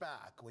push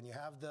back. When you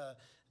have the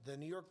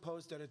New York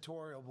Post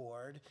editorial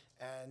board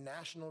and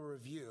National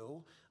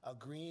Review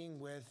agreeing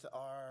with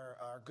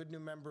our good new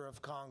member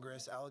of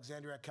Congress,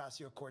 Alexandria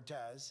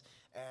Ocasio-Cortez,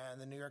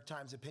 and the New York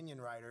Times opinion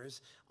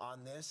writers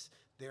on this,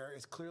 there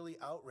is clearly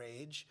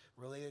outrage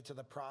related to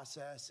the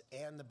process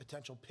and the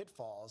potential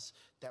pitfalls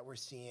that we're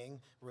seeing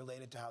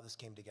related to how this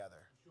came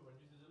together. Sure, and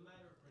just as a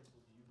matter of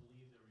principle, do you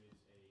believe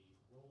there is a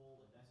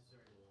role, a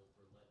necessary role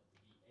for the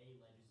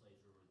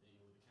legislature, or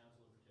the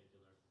council in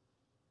particular,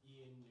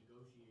 in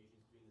negotiations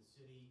between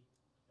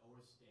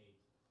your state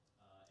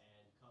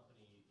and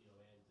company,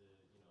 and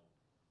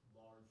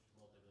large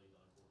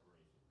multi-billion-dollar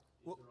corporation?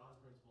 Well- Is there on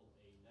principle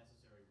a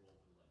necessary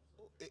role for the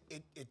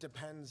legislature? It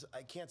depends,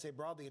 I can't say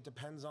broadly, it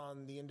depends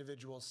on the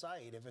individual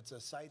site. If it's a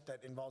site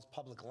that involves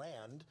public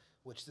land,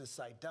 which this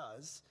site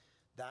does,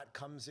 that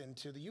comes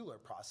into the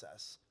ULURP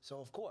process. So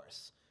of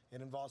course,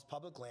 it involves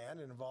public land,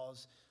 it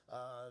involves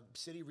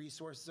city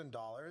resources and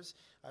dollars.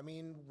 I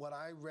mean, what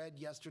I read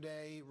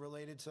yesterday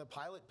related to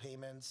pilot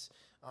payments,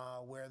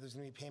 where there's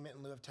going to be payment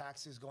in lieu of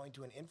taxes going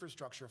to an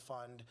infrastructure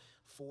fund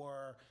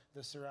for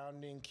the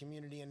surrounding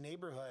community and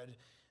neighborhood.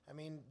 I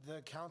mean,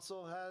 the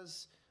council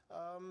has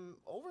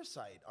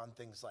oversight on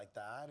things like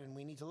that, and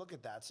we need to look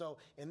at that. So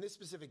in this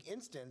specific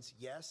instance,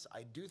 yes,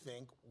 I do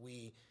think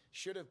we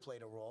should have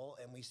played a role,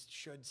 and we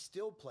should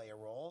still play a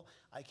role.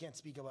 I can't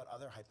speak about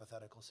other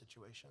hypothetical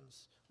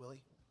situations.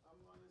 Willie?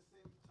 On the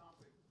same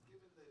topic,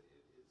 given that it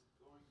is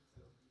going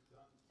to be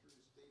done through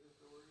the state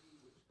authority,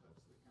 which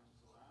cuts the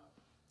council out,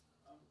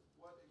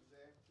 what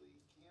exactly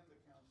can the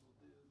council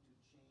do to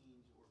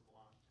change or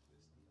block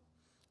this deal?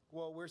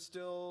 Well, we're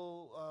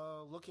still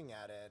looking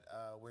at it.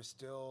 We're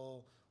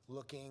still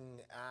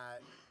looking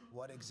at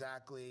what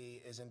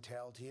exactly is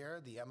entailed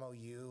here. The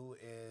MOU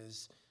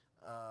is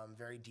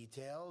very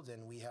detailed,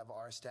 and we have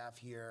our staff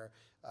here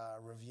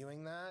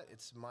reviewing that.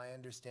 It's my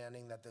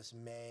understanding that this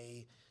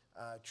may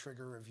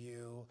trigger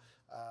review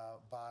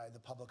by the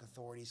Public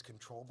Authorities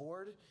Control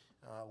Board,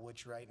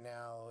 which right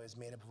now is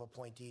made up of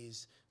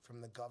appointees from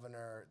the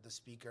governor, the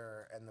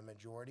speaker, and the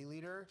majority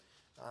leader.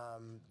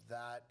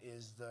 That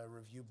is the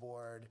review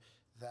board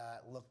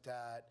that looked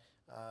at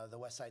the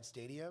West Side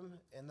Stadium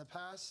in the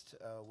past,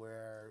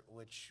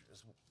 which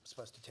is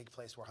supposed to take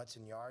place where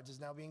Hudson Yards is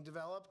now being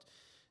developed.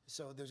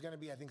 So there's going to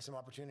be, I think, some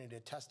opportunity to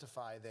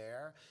testify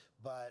there.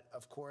 But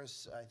of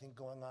course, I think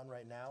going on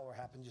right now, or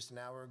happened just an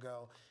hour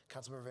ago,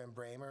 Councilmember Van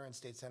Bramer and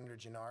State Senator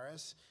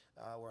Gianaris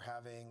were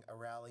having a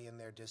rally in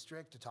their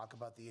district to talk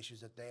about the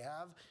issues that they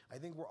have. I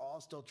think we're all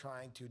still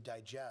trying to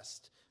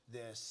digest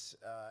this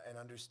and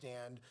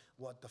understand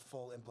what the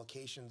full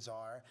implications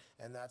are,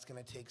 and that's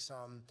going to take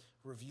some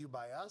review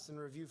by us and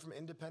review from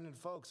independent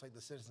folks like the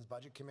Citizens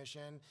Budget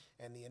Commission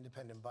and the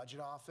Independent Budget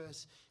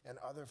Office and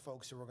other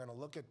folks who are going to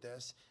look at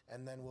this,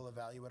 and then we'll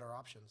evaluate our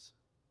options.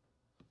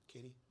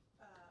 Katie?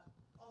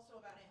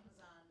 Also about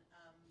Amazon,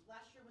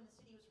 last year when the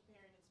city was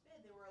preparing its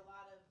bid, there were a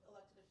lot of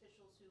elected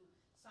officials who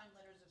signed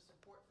letters of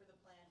support for the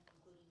plan,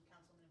 including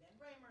Councilman Van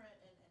Bramer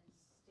and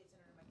State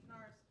Senator Mike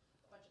Gianaris,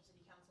 a bunch of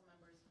city council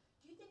members.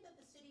 Do you think that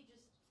the city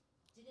just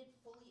didn't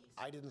fully accept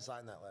I didn't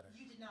sign that letter.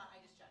 You did not,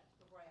 I just checked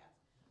before I asked.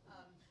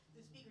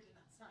 The speaker did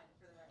not sign it,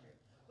 for the record.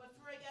 But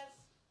for, I guess,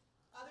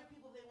 other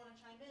people, if they want to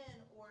chime in,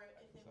 or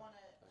if they want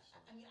to,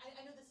 I mean,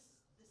 I know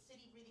the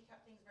city really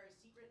kept things very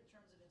secret in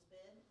terms of its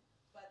bid,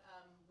 but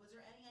was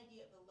there any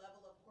idea of the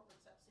level of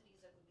corporate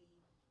subsidies that would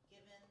be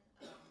given?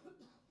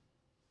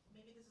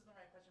 Maybe this isn't the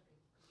right question for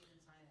you, because you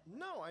didn't sign it.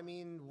 No, I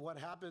mean, what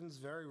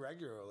happens very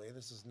regularly,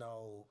 this is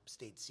no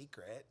state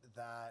secret,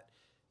 that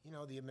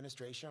the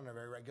administration on a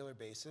very regular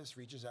basis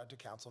reaches out to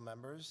council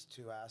members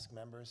to ask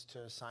members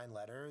to sign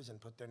letters and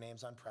put their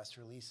names on press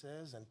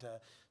releases and to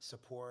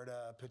support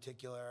a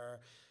particular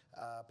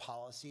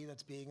policy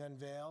that's being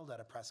unveiled at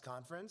a press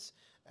conference.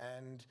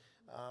 And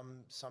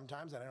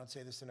sometimes, and I don't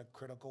say this in a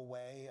critical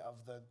way of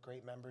the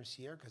great members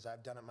here, because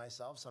I've done it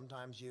myself,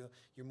 sometimes you're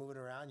moving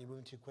around, you're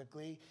moving too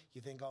quickly,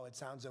 you think, oh, it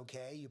sounds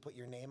okay, you put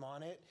your name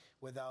on it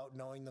without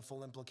knowing the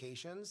full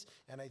implications.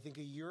 And I think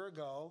a year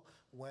ago,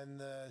 when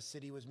the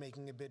city was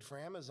making a bid for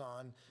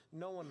Amazon,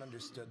 no one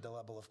understood the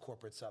level of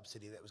corporate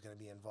subsidy that was going to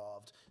be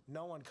involved.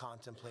 No one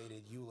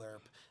contemplated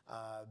ULURP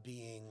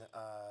being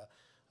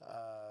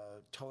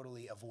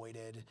totally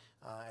avoided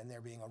and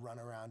there being a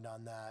runaround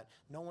on that.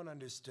 No one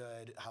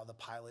understood how the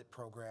pilot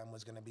program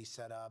was going to be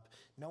set up.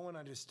 No one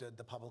understood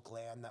the public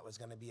land that was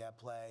going to be at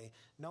play.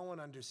 No one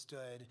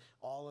understood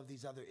all of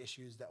these other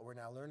issues that we're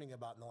now learning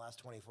about in the last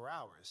 24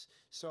 hours.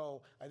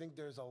 So I think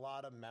there's a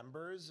lot of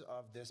members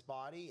of this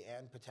body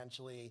and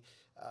potentially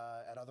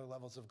at other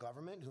levels of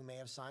government who may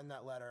have signed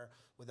that letter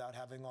without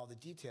having all the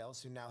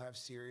details, who now have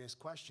serious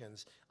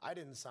questions. I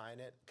didn't sign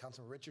it.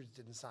 Councilman Richards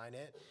didn't sign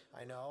it.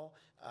 I know.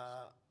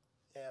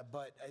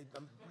 But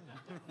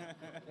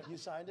you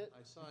signed it?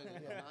 I signed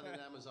it. I'm not an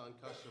Amazon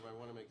customer. I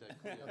want to make that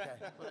clear.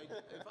 Okay. But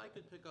if I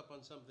could pick up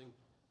on something,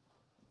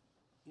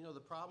 the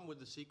problem with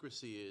the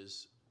secrecy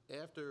is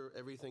after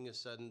everything is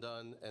said and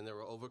done and there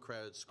are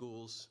overcrowded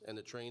schools and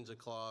the trains are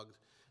clogged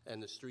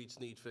and the streets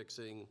need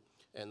fixing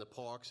and the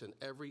parks and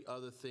every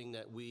other thing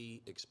that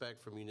we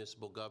expect from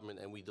municipal government,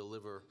 and we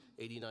deliver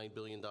 $89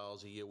 billion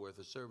a year worth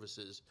of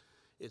services,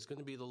 it's going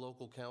to be the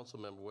local council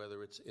member,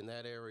 whether it's in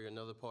that area or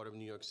another part of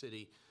New York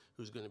City,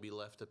 who's going to be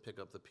left to pick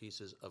up the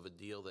pieces of a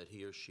deal that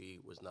he or she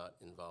was not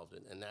involved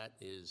in. And that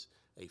is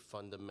a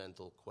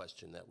fundamental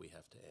question that we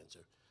have to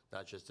answer,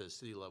 not just at the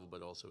city level,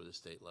 but also at the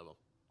state level.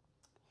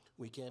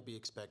 We can't be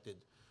expected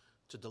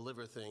to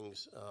deliver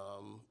things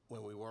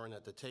when we weren't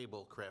at the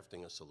table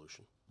crafting a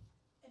solution.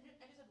 And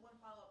I just had one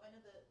follow-up. I know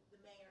the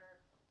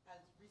mayor,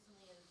 as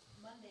recently as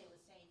Monday,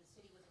 was saying the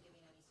city wasn't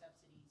giving any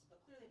subsidies, but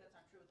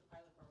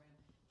pilot program.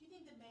 Do you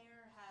think the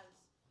mayor has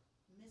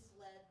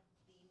misled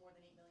the more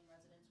than 8 million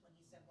residents when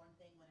he said one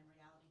thing, when in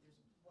reality there's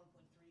 1.3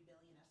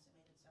 billion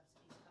estimated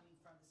subsidies coming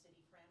from the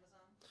city for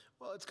Amazon?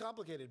 Well, it's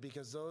complicated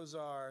because those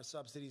are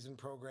subsidies and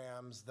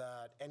programs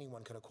that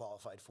anyone could have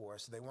qualified for.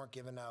 So they weren't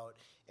given out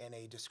in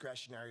a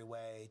discretionary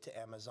way to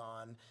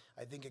Amazon.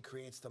 I think it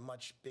creates the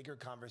much bigger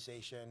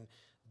conversation.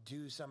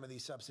 Do some of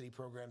these subsidy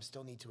programs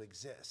still need to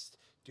exist?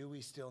 Do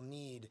we still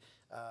need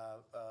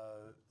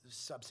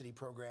subsidy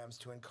programs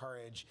to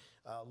encourage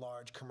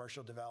large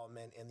commercial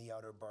development in the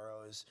outer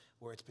boroughs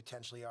where it's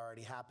potentially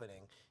already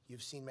happening?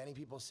 You've seen many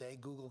people say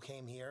Google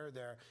came here.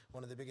 They're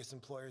one of the biggest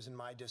employers in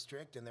my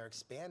district, and they're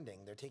expanding.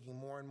 They're taking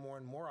more and more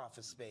and more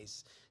office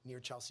space near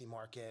Chelsea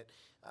Market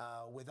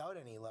without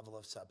any level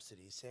of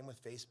subsidies. Same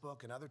with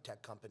Facebook and other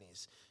tech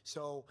companies.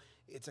 So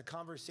it's a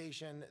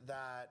conversation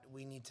that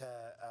we need to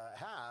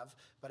have,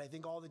 but I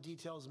think all the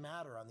details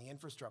matter on the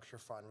infrastructure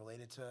fund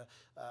related to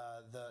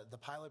the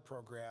pilot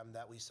program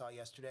that we saw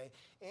yesterday.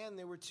 And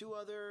there were two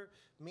other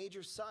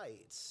major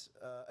sites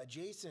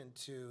adjacent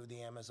to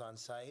the Amazon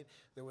site.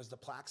 There was the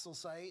Plaxel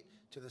site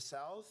to the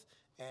south,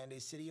 and a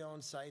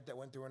city-owned site that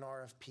went through an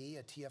RFP,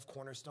 a TF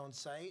Cornerstone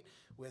site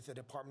with a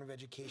Department of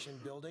Education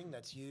building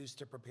that's used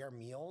to prepare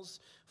meals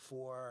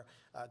for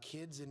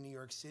kids in New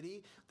York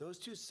City. Those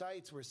two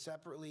sites were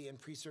separately in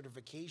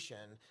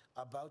pre-certification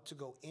about to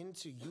go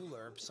into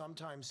ULURP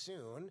sometime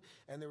soon,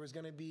 and there was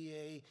going to be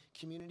a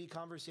community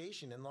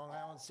conversation in Long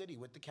Island City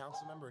with the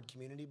council member and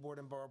community board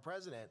and borough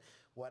president.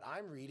 What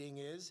I'm reading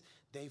is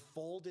they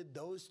folded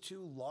those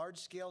two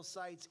large-scale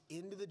sites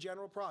into the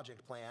general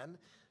project plan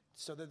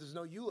so that there's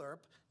no ULURP,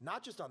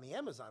 not just on the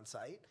Amazon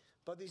site,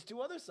 but these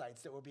two other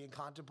sites that were being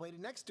contemplated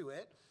next to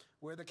it,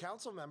 where the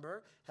council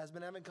member has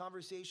been having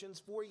conversations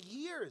for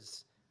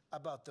years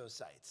about those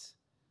sites.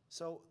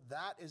 So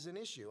that is an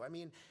issue. I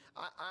mean,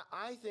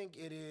 I think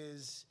it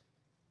is,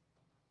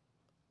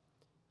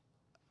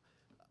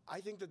 I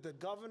think that the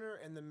governor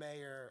and the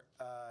mayor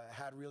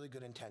had really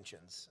good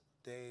intentions.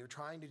 They were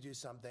trying to do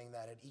something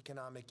that had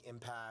economic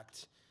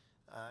impact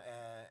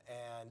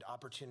and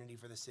opportunity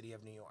for the city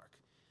of New York.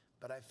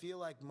 But I feel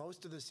like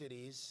most of the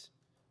cities,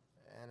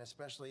 and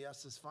especially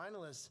us as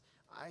finalists,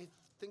 I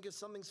think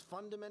something's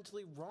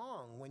fundamentally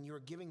wrong when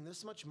you're giving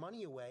this much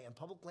money away and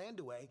public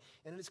land away,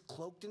 and it is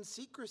cloaked in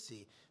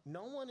secrecy.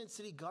 No one in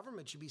city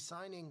government should be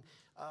signing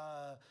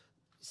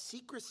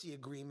secrecy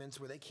agreements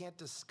where they can't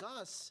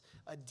discuss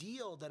a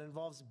deal that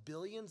involves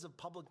billions of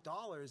public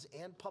dollars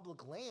and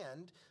public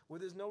land where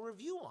there's no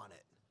review on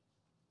it.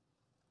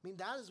 I mean,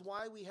 that is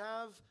why we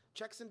have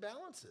checks and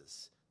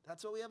balances.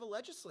 That's why we have a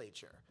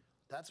legislature.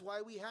 That's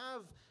why we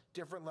have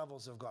different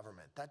levels of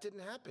government. That didn't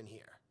happen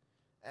here.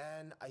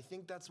 And I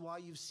think that's why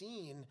you've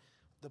seen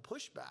the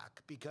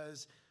pushback,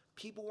 because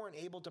people weren't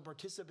able to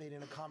participate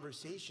in a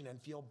conversation and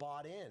feel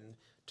bought in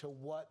to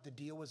what the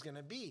deal was going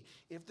to be.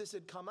 If this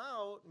had come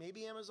out,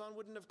 maybe Amazon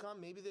wouldn't have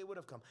come, maybe they would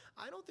have come.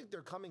 I don't think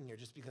they're coming here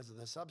just because of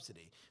the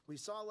subsidy. We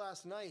saw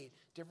last night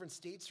different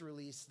states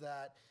release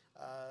that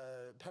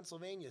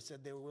Pennsylvania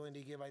said they were willing to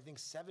give, I think,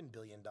 $7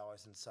 billion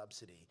in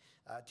subsidy.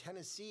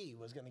 Tennessee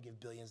was going to give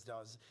billions of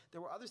dollars.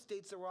 There were other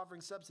states that were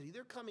offering subsidy.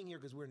 They're coming here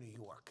because we're New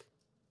York.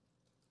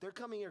 They're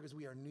coming here because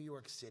we are New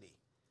York City.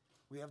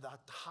 We have the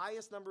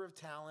highest number of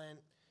talent.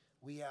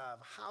 We have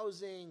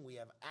housing. We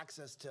have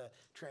access to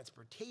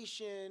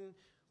transportation.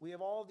 We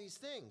have all these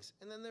things.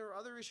 And then there are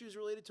other issues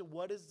related to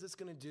what is this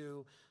going to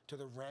do to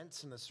the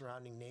rents in the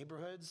surrounding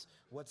neighborhoods?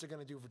 What's it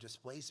going to do for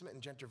displacement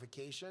and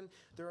gentrification?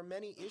 There are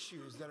many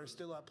issues that are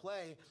still at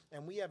play,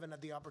 and we haven't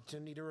had the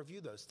opportunity to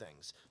review those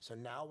things. So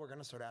now we're going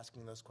to start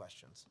asking those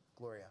questions.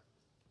 Gloria.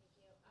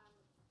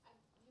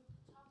 Thank you.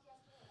 You talked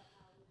yesterday about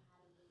how you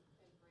hadn't been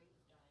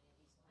briefed on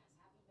any of these plans.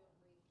 Haven't been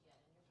briefed yet,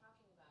 and you're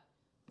talking about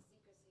the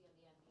secrecy of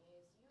the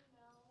NDAs. Do you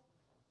know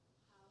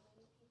how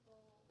many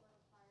people were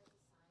required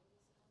to sign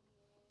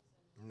these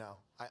NDAs? No,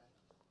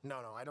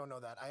 I don't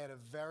know that. I had a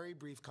very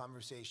brief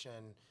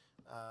conversation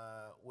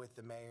with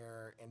the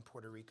mayor in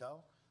Puerto Rico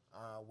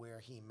where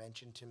he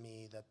mentioned to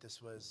me that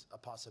this was a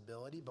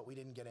possibility, but we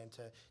didn't get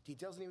into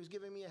details, and he was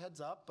giving me a heads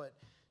up, but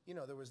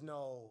there was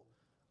no,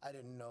 I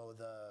didn't know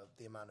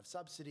the amount of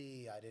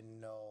subsidy, I didn't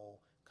know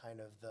kind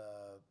of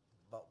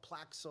about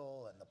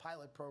Plaxel and the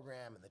pilot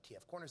program and the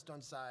TF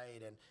Cornerstone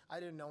site, and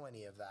I didn't know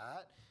any of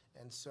that,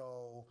 and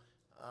so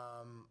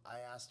I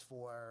asked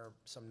for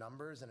some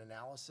numbers and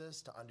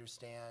analysis to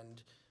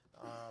understand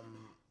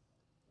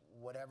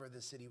whatever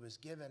the city was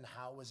given,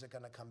 how was it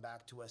going to come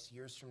back to us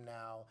years from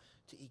now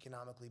to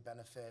economically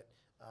benefit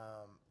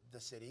the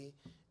city.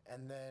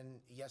 And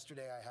then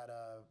yesterday I had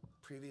a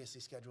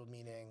previously scheduled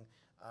meeting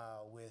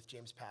with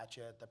James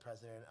Patchett, the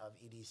president of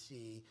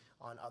EDC,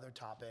 on other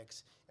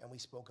topics, and we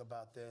spoke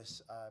about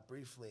this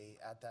briefly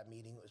at that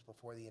meeting. It was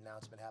before the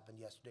announcement happened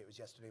yesterday. It was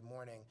yesterday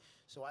morning.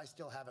 So I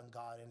still haven't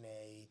gotten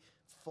a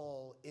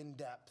full,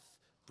 in-depth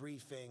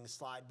briefing,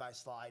 slide by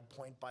slide,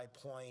 point by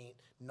point,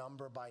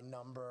 number by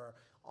number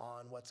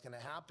on what's going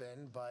to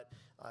happen, but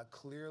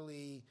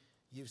clearly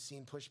you've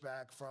seen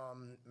pushback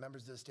from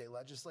members of the state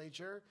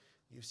legislature.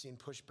 You've seen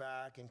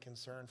pushback and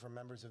concern from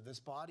members of this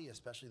body,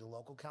 especially the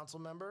local council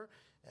member,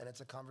 and it's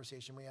a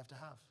conversation we have to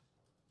have.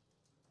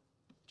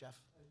 Jeff?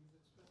 You've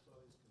expressed all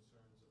these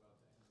concerns about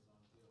the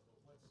Amazon deal, but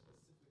what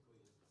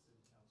specifically is the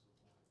city council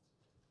going to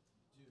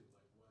do?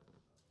 Like, what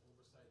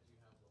oversight do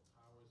you have? What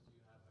powers do you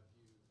have? Have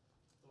you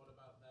thought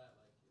about that?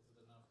 Like, is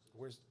it enough to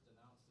just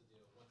denounce the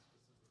deal? What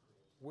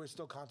specifically? We're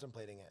still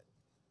contemplating it.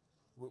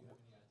 Do you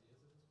have any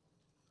ideas at this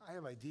point? I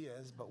have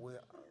ideas, but we're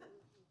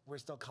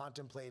still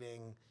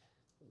contemplating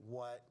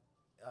what,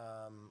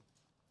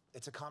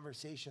 it's a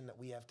conversation that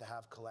we have to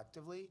have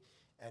collectively,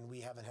 and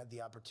we haven't had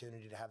the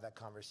opportunity to have that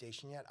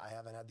conversation yet. I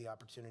haven't had the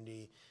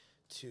opportunity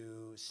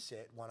to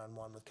sit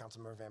one-on-one with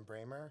Councilmember Van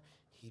Bramer.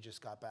 He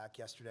just got back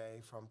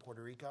yesterday from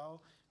Puerto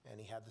Rico, and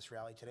he had this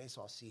rally today,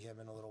 so I'll see him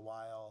in a little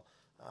while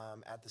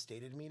at the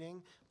stated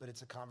meeting. But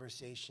it's a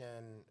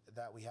conversation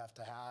that we have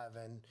to have,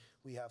 and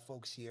we have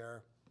folks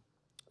here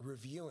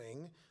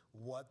reviewing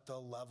what the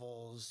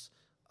levels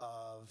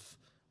of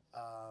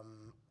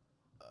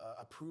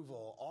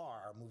approval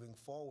are moving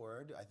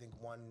forward. I think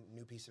one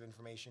new piece of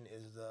information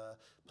is the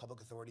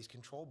Public Authorities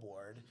Control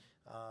Board,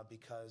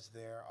 because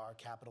there are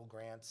capital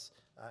grants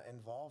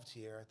involved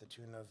here at the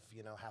tune of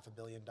 $500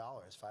 million,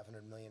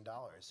 $500 million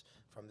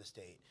from the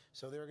state.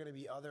 So there are going to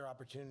be other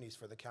opportunities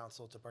for the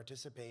council to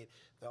participate,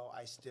 though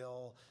I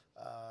still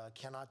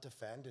cannot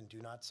defend and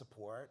do not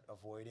support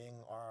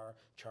avoiding our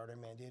charter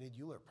mandated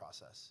ULURP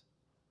process.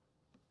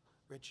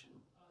 Rich? To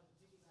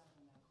piggyback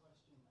on that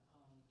question,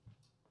 what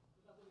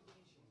about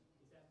litigation?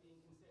 Is that being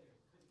considered?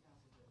 Could the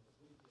council do it?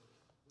 Would it do it?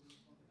 What do you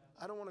think about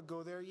that? I don't want to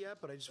go there yet,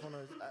 but I just want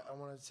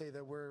to say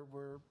that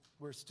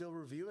we're still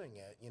reviewing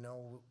it.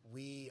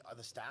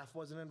 The staff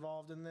wasn't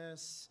involved in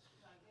this.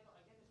 I get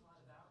there's a lot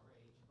of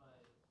outrage,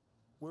 but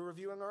We're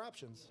reviewing our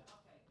options. yeah,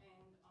 okay.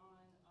 And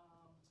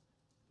on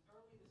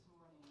early this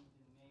morning,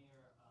 the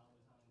mayor was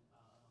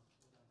on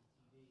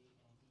TV,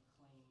 and he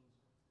claimed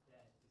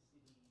that the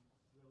city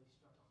really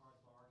struck a hard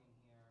bargain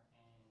here,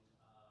 and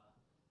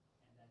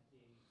that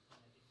they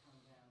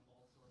turned down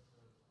all sorts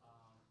of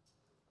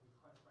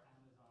requests for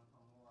Amazon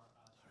for more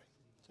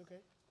subsidies. It's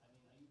okay. I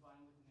mean, are you buying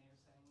what the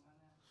mayor's saying on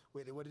that?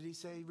 Wait, what did he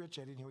say, Rich?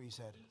 I didn't hear what you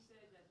said. He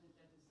said that the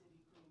city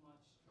pretty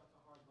much struck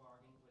a hard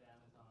bargain with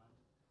Amazon,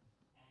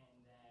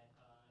 and that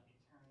it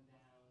turned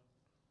down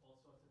all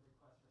sorts of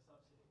requests for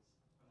subsidies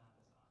from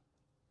Amazon.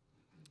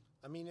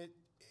 I mean,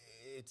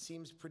 it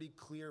seems pretty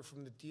clear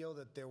from the deal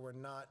that there were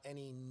not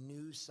any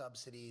new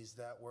subsidies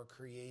that were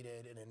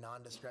created in a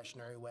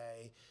non-discretionary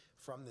way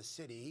from the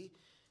city,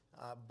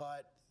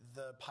 but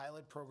the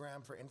pilot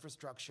program for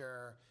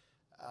infrastructure,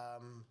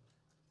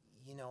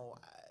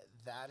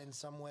 that in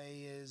some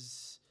way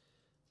is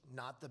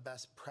not the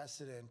best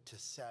precedent to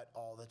set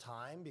all the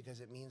time,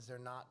 because it means they're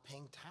not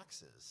paying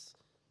taxes,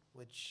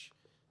 which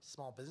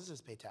small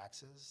businesses pay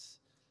taxes.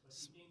 But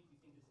do you think the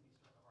city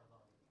struck a hard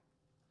bargain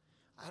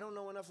here? I don't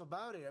know enough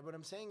about it. What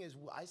I'm saying is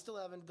I still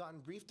haven't gotten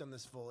briefed on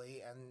this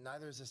fully, and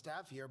neither is the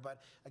staff here.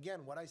 But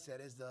again, what I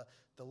said is the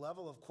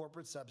level of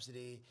corporate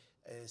subsidy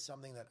is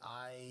something that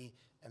I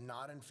am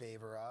not in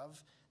favor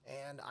of,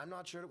 and I'm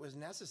not sure it was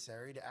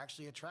necessary to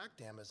actually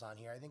attract Amazon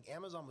here. I think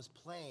Amazon was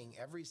playing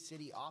every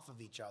city off of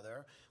each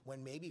other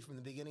when maybe from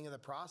the beginning of the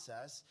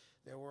process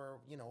there were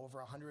over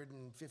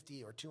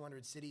 150 or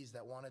 200 cities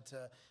that wanted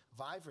to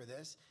vie for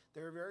this.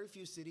 There are very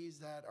few cities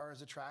that are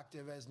as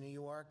attractive as New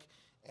York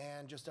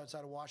and just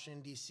outside of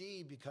Washington,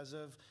 D.C. because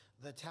of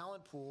the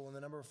talent pool and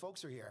the number of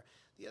folks who are here.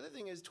 The other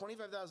thing is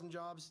 25,000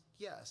 jobs,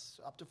 yes.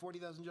 Up to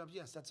 40,000 jobs,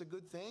 yes. That's a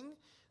good thing.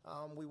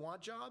 We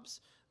want jobs.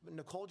 But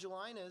Nicole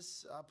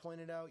Gelinas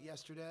pointed out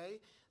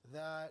yesterday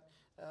that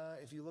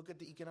if you look at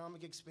the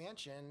economic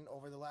expansion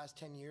over the last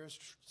 10 years,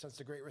 since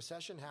the Great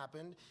Recession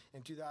happened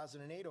in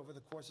 2008, over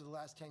the course of the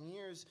last 10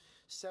 years,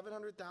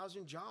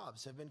 700,000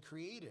 jobs have been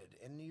created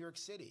in New York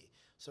City.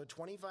 So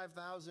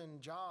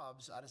 25,000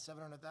 jobs out of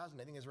 700,000,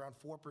 I think, is around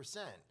 4%.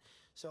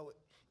 So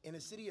in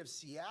a city of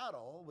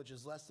Seattle, which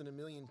is less than 1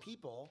 million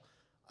people,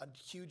 a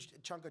huge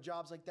chunk of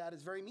jobs like that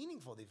is very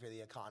meaningful for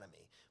the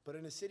economy. But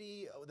in a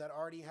city that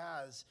already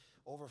has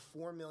over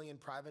 4 million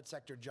private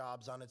sector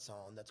jobs on its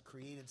own, that's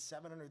created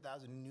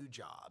 700,000 new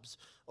jobs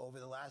over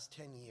the last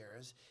 10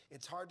 years,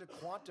 it's hard to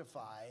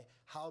quantify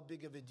how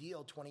big of a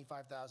deal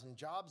 25,000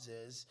 jobs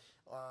is.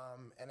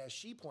 And as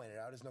she pointed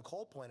out, as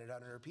Nicole pointed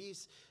out in her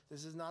piece,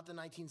 this is not the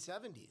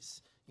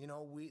 1970s.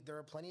 There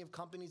are plenty of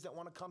companies that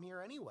want to come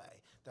here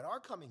anyway, that are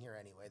coming here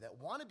anyway, that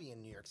want to be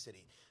in New York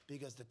City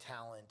because the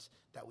talent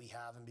that we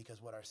have and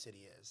because what our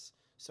city is.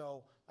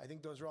 So I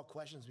think those are all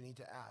questions we need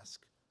to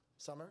ask.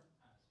 Summer?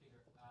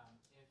 Speaker,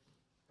 if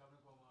Governor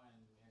Cuomo and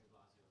Mayor de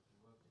Blasio can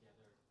work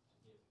together to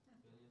give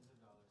billions of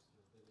dollars to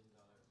a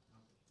billion-dollar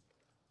company,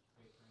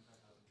 create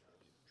 25,000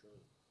 jobs,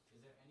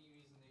 is there any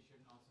reason they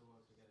shouldn't also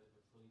work together to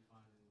fully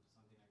fund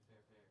something like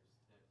Fair Fares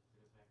that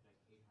could affect like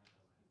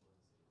 800,000 people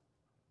in the city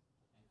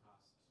and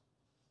cost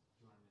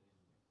 $200 million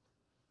a year?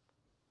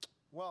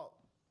 Well,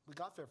 we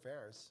got Fair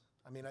Fares.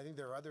 I mean, I think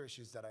there are other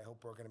issues that I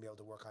hope we're going to be able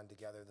to work on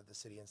together, that the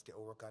city and state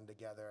will work on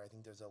together. I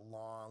think there's a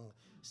long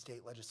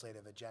state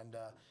legislative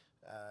agenda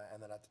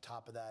And then at the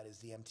top of that is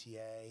the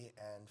MTA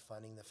and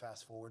funding the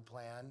Fast Forward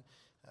plan,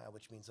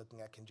 which means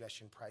looking at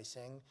congestion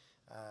pricing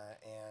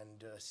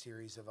and a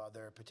series of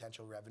other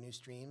potential revenue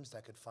streams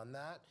that could fund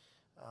that.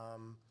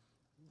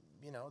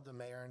 The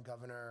mayor and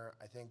governor,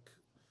 I think,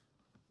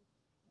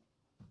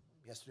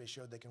 yesterday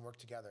showed they can work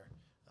together.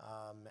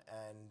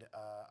 And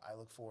I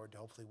look forward to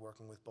hopefully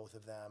working with both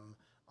of them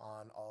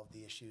on all of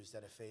the issues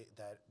that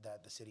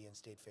the city and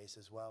state face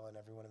as well, and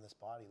everyone in this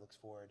body looks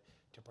forward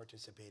to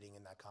participating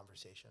in that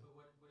conversation. But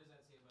what does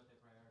that say about their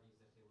priorities,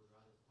 that they would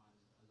rather fund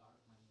a lot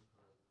of money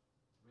for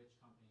rich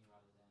company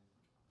rather than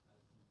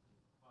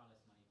far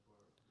less money for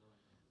low-income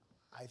people?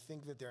 I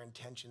think that their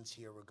intentions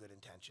here were good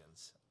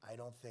intentions. I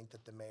don't think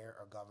that the mayor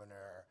or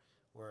governor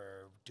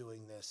were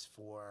doing this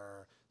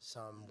for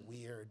some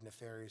weird,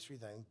 nefarious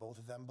reason. I think both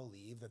of them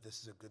believe that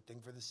this is a good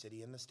thing for the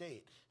city and the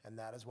state, and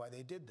that is why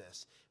they did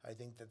this. I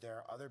think that there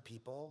are other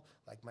people,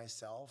 like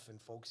myself and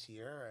folks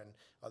here and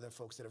other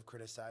folks that have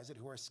criticized it,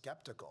 who are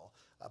skeptical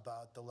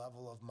about the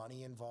level of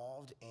money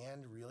involved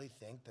and really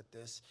think that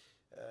this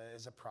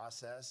is a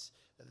process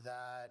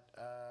that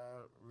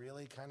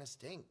really kind of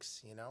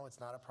stinks. It's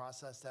not a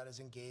process that has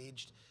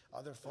engaged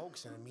other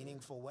folks in a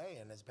meaningful way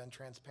and has been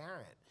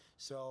transparent.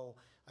 So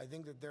I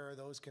think that there are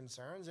those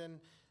concerns, and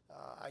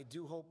I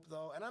do hope,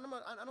 though, and I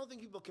don't think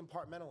people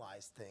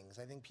compartmentalize things.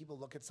 I think people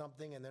look at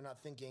something and they're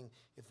not thinking,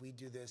 if we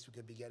do this, we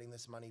could be getting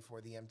this money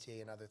for the MTA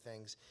and other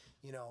things.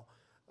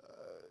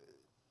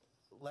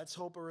 Let's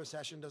hope a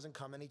recession doesn't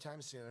come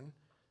anytime soon,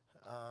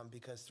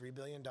 because $3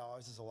 billion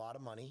is a lot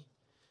of money.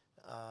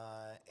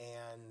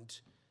 And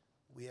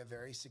we have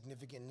very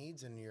significant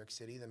needs in New York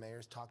City. The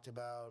mayor's talked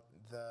about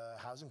the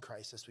housing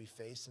crisis we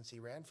faced since he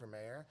ran for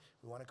mayor.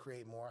 We want to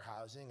create more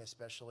housing,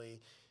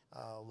 especially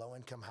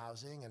low-income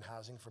housing and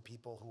housing for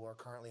people who are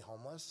currently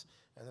homeless.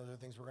 And those are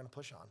things we're going to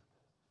push on.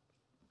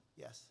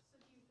 Yes? So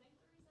do you think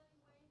there is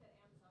any way that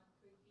Amazon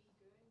could be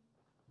good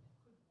and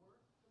could work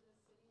for the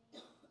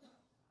city?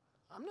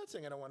 I'm not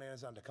saying I don't want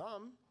Amazon to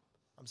come.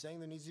 I'm saying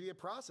there needs to be a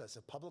process.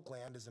 If public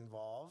land is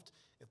involved,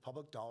 if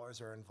public dollars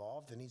are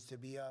involved, there needs to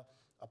be a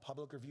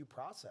public review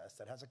process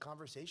that has a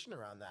conversation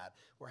around that.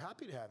 We're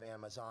happy to have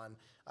Amazon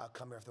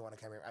come here if they want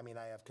to come here. I mean,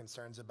 I have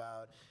concerns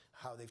about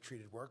how they've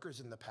treated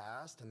workers in the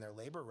past and their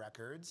labor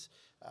records.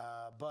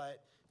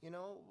 But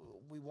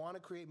we want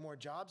to create more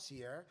jobs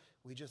here.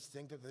 We just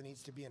think that there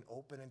needs to be an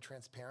open and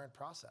transparent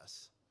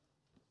process.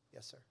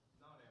 Yes, sir.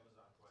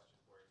 Non-Amazon question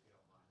for you, if you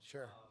don't mind.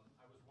 Sure.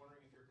 I was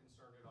wondering if you're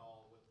concerned at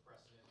all with the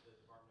precedent the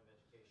Department of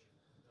Education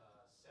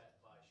set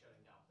by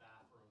shutting down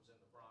bathrooms in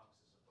the Bronx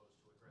as opposed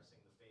to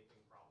addressing the vaping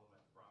problem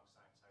at the Bronx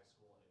Science High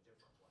School in a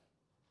different way.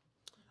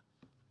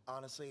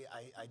 Honestly,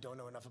 I don't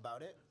know enough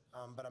about it,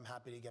 but I'm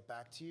happy to get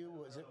back to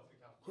you.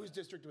 Whose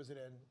district was it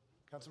in?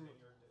 Councilman?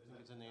 I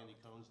think it's in Andy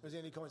Cohen's. It was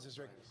Andy Cohen's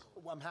district.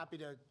 Well, I'm happy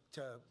to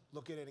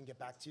look at it and get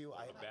back to you.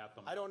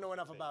 I don't know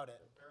enough about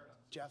it. Fair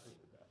enough. Jeff? So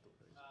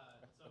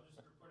I'm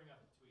just reporting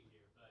off a tweet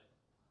here, but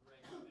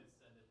Greg Smith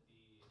said that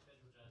the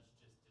federal judge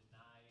just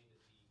denied the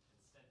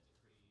consent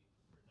decree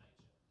for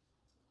NYCHA.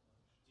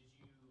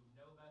 Did you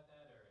know about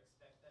that or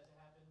expect that to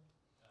happen?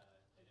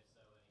 And if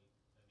so,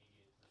 any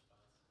immediate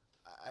response?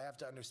 I have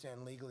to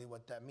understand legally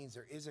what that means.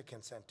 There is a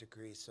consent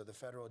decree, so the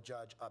federal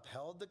judge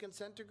upheld the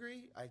consent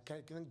decree. I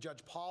think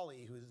Judge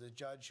Payee, who's the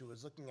judge who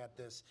was looking at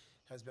this,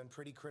 has been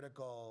pretty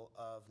critical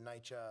of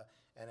NYCHA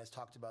and has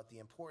talked about the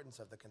importance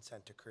of the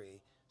consent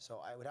decree.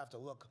 So I would have to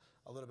look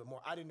a little bit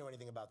more. I didn't know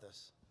anything about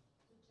this.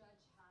 The judge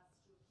has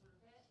to approve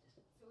it.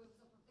 So it was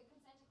the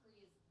consent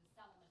decree is the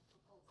settlement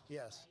proposal.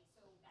 Yes. Right?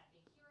 So that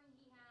big hearing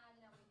he had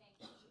and everything,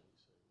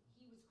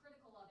 he was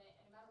critical of it,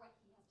 and no matter what,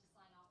 he has to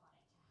sign off on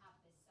it to have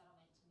this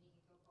settlement to make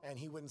it go forward. And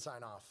he wouldn't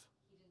sign off.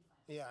 He didn't sign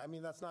off. Yeah, I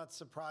mean, that's not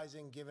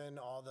surprising given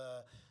all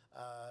the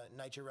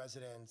NYCHA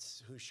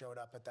residents who showed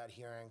up at that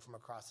hearing from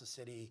across the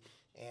city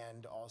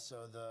and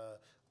also the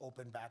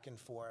open back and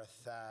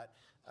forth that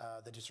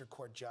the district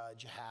court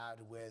judge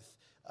had with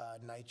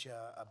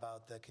NYCHA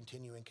about the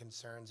continuing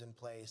concerns in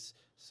place.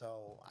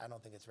 So I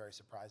don't think it's very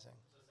surprising.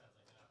 So it sounds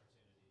like an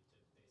opportunity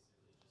to basically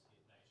just get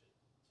NYCHA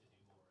to do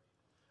more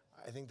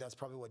even. I think that's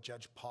probably what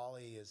Judge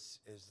Payee is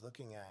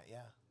looking at,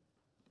 yeah.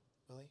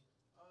 Willie?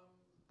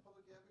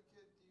 Public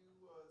advocate, do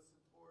you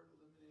support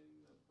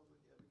eliminating the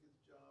public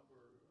advocate's job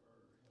or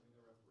having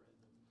a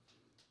referendum to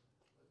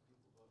let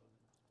people vote on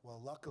it? Well,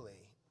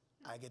 luckily,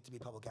 I get to be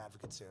public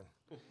advocate soon.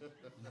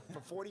 For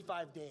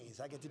 45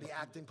 days, I get to be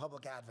acting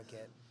public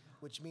advocate,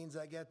 which means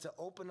I get to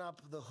open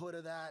up the hood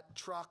of that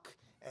truck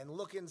and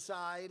look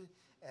inside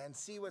and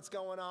see what's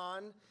going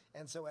on.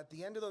 And so at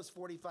the end of those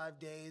 45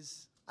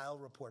 days, I'll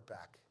report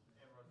back.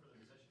 And run for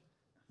the position?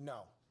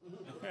 No.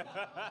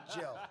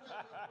 Jill.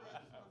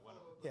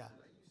 Yeah.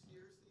 Are you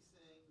seriously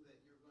saying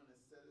that you're going to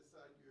set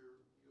aside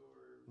your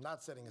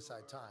Not setting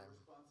aside time.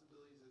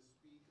 responsibilities as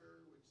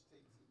speaker, which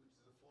is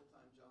a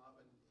full-time job,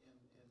 and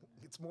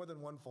It's more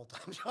than one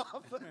full-time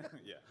job.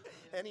 Yeah.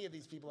 Any of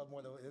these people have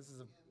more than, this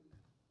is a,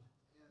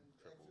 and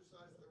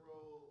exercise the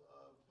role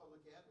of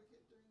public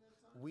advocate during that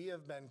time? we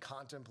have been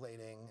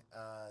contemplating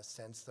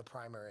since the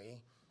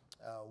primary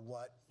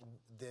what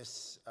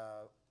this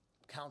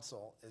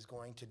council is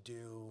going to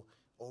do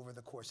over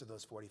the course of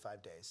those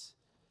 45 days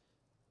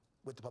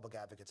with the Public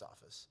Advocate's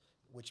Office,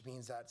 which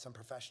means that some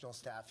professional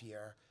staff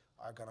here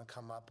are going to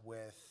come up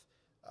with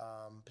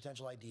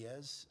potential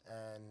ideas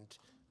and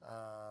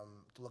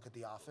to look at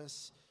the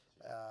office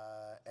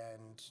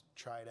and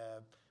try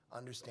to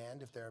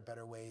understand if there are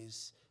better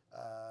ways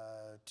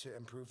to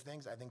improve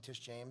things. I think Tish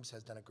James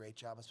has done a great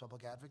job as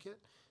public advocate,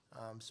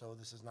 so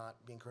this is not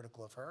being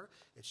critical of her.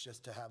 It's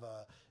just to have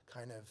a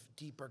kind of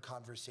deeper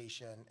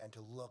conversation and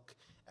to look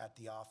at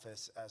the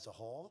office as a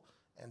whole.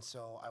 And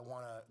so I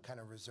want to kind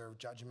of reserve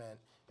judgment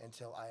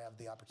until I have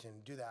the opportunity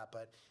to do that.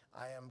 But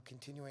I am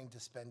continuing to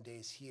spend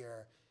days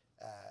here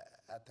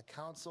at the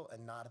council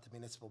and not at the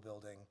municipal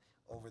building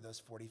over those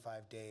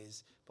 45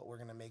 days. But we're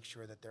going to make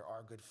sure that there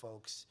are good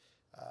folks.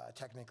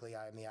 Technically,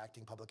 I am the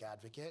acting public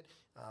advocate,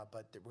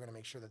 but we're going to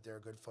make sure that there are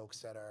good folks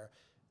that are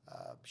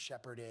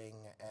shepherding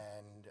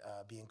and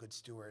being good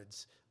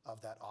stewards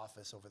of that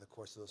office over the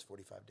course of those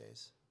 45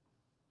 days.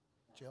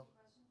 Jill?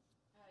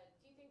 Do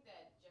you think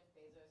that that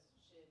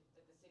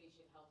the city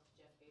should help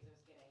Jeff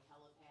Bezos get a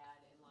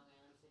helipad in Long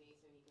Island City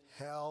so he can...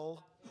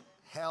 Hell,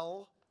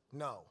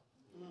 no.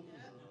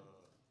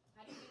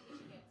 How do you think he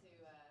should get to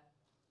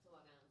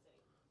Long Island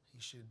City? He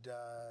should,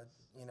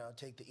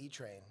 take the E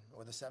train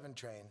or the 7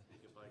 train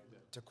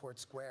to Court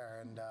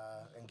Square and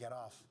get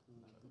off. Do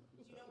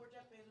you know where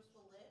Jeff Bezos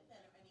will live?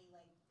 And any,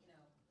 is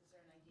there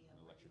an idea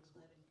of where he would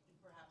live in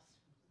perhaps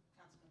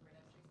Councilman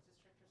Bradstreet's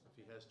district or something? If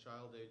he has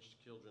child-aged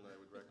children, I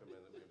would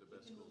recommend that we have the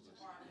best schools in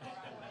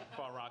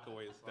Far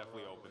Rockaway is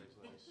definitely open.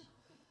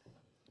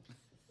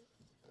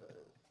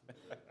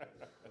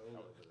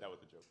 That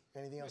was a joke.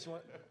 Anything else you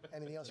want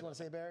to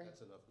say, Barry?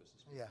 That's enough,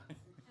 Mrs. Speaker. Yeah.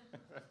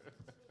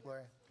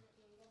 Lori? Can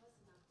you give us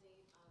an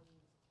update on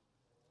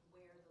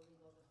where the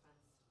legal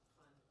defense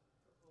fund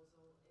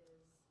proposal is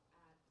at?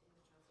 In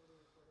the council, we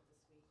reported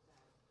this week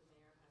that the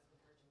mayor has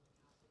been urging the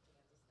council to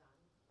get this done.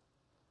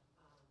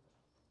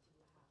 Do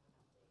you have an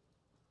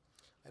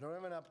update? I don't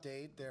have an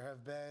update. There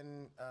have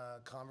been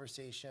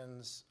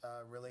conversations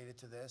related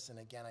to this,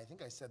 and again, I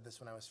think I said this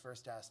when I was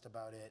first asked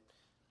about it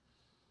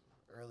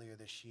earlier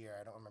this year.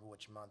 I don't remember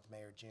which month,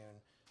 May or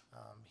June,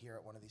 here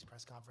at one of these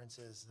press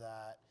conferences,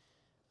 that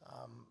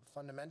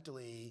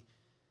fundamentally,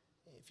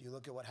 if you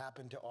look at what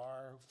happened to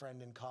our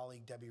friend and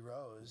colleague Debbie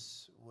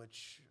Rose,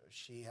 which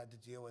she had to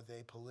deal with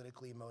a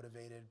politically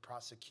motivated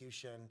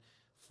prosecution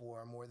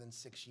for more than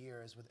 6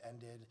 years,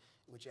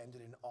 which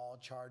ended in all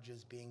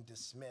charges being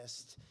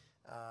dismissed,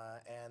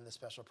 and the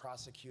special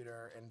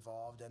prosecutor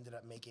involved ended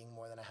up making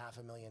more than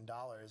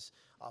 $500,000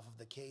 off of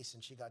the case,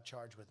 and she got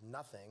charged with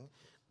nothing,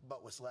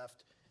 but was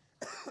left,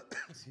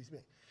 excuse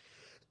me,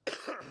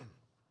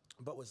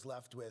 but was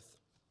left with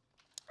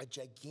a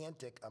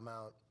gigantic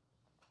amount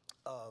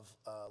of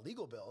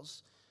legal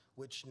bills,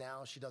 which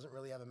now she doesn't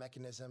really have a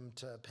mechanism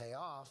to pay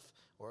off,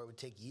 or it would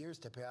take years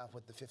to pay off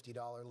with the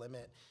 $50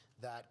 limit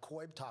that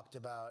COIB talked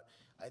about.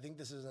 I think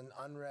this is an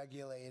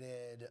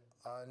unregulated,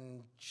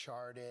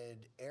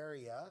 uncharted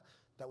area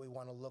that we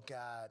want to look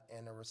at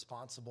in a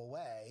responsible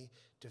way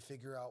to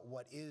figure out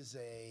what is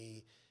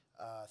a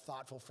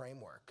thoughtful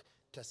framework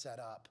to set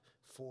up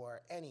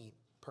for any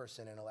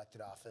person in elected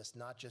office,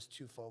 not just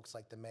 2 folks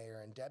like the mayor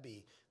and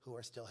Debbie who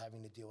are still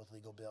having to deal with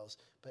legal bills,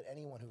 but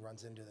anyone who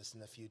runs into this in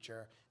the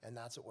future, and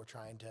that's what we're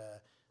trying to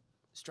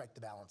strike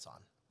the balance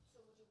on. So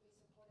would you be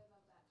supportive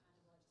of that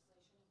kind of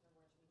legislation if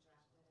it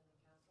were to be drafted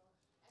in the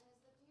council? And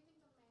do you think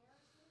the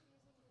mayor is sort of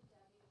using the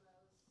Debbie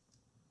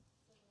Rose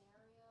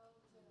scenario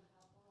to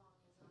help along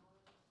his own?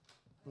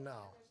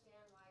 No. I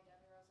understand why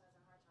Debbie Rose has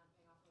a hard time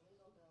paying off her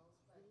legal bills,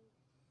 but...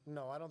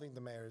 No, I don't think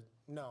the mayor,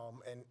 no,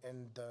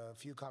 and the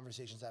few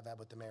conversations I've had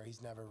with the mayor, he's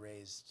never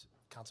raised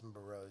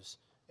Councilmember Rose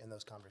in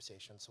those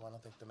conversations, so I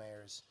don't think the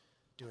mayor's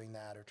doing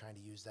that or trying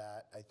to use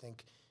that. I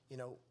think,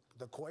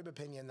 the COIB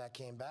opinion that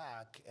came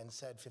back and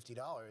said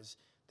 $50,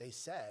 they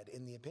said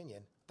in the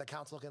opinion, the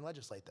council can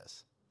legislate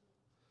this.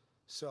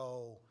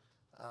 So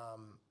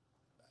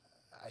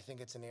I think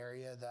it's an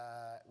area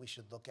that we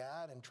should look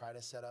at and try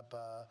to set up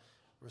a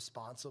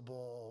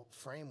responsible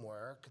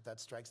framework that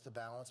strikes the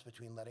balance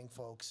between letting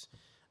folks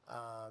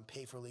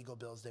pay for legal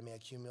bills they may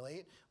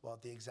accumulate, while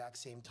at the exact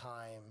same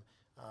time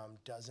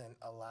doesn't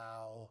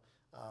allow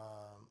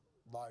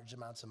large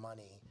amounts of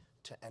money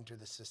to enter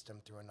the system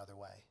through another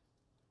way.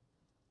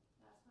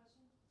 Last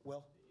question?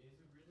 Will? Is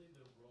it really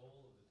the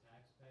role of the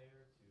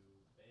taxpayer to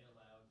bail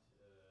out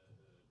the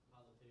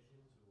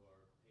politicians who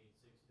are paid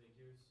 6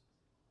 figures,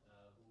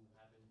 who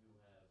happen to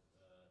have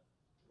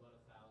run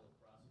afoul of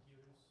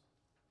prosecutors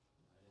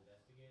and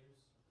investigators?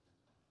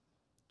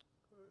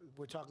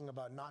 We're talking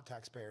about not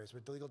taxpayers,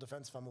 but the legal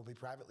defense fund will be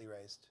privately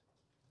raised.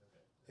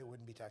 Okay. It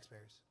wouldn't be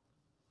taxpayers.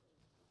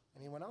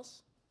 Anyone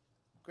else?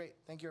 Great.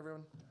 Thank you,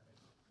 everyone.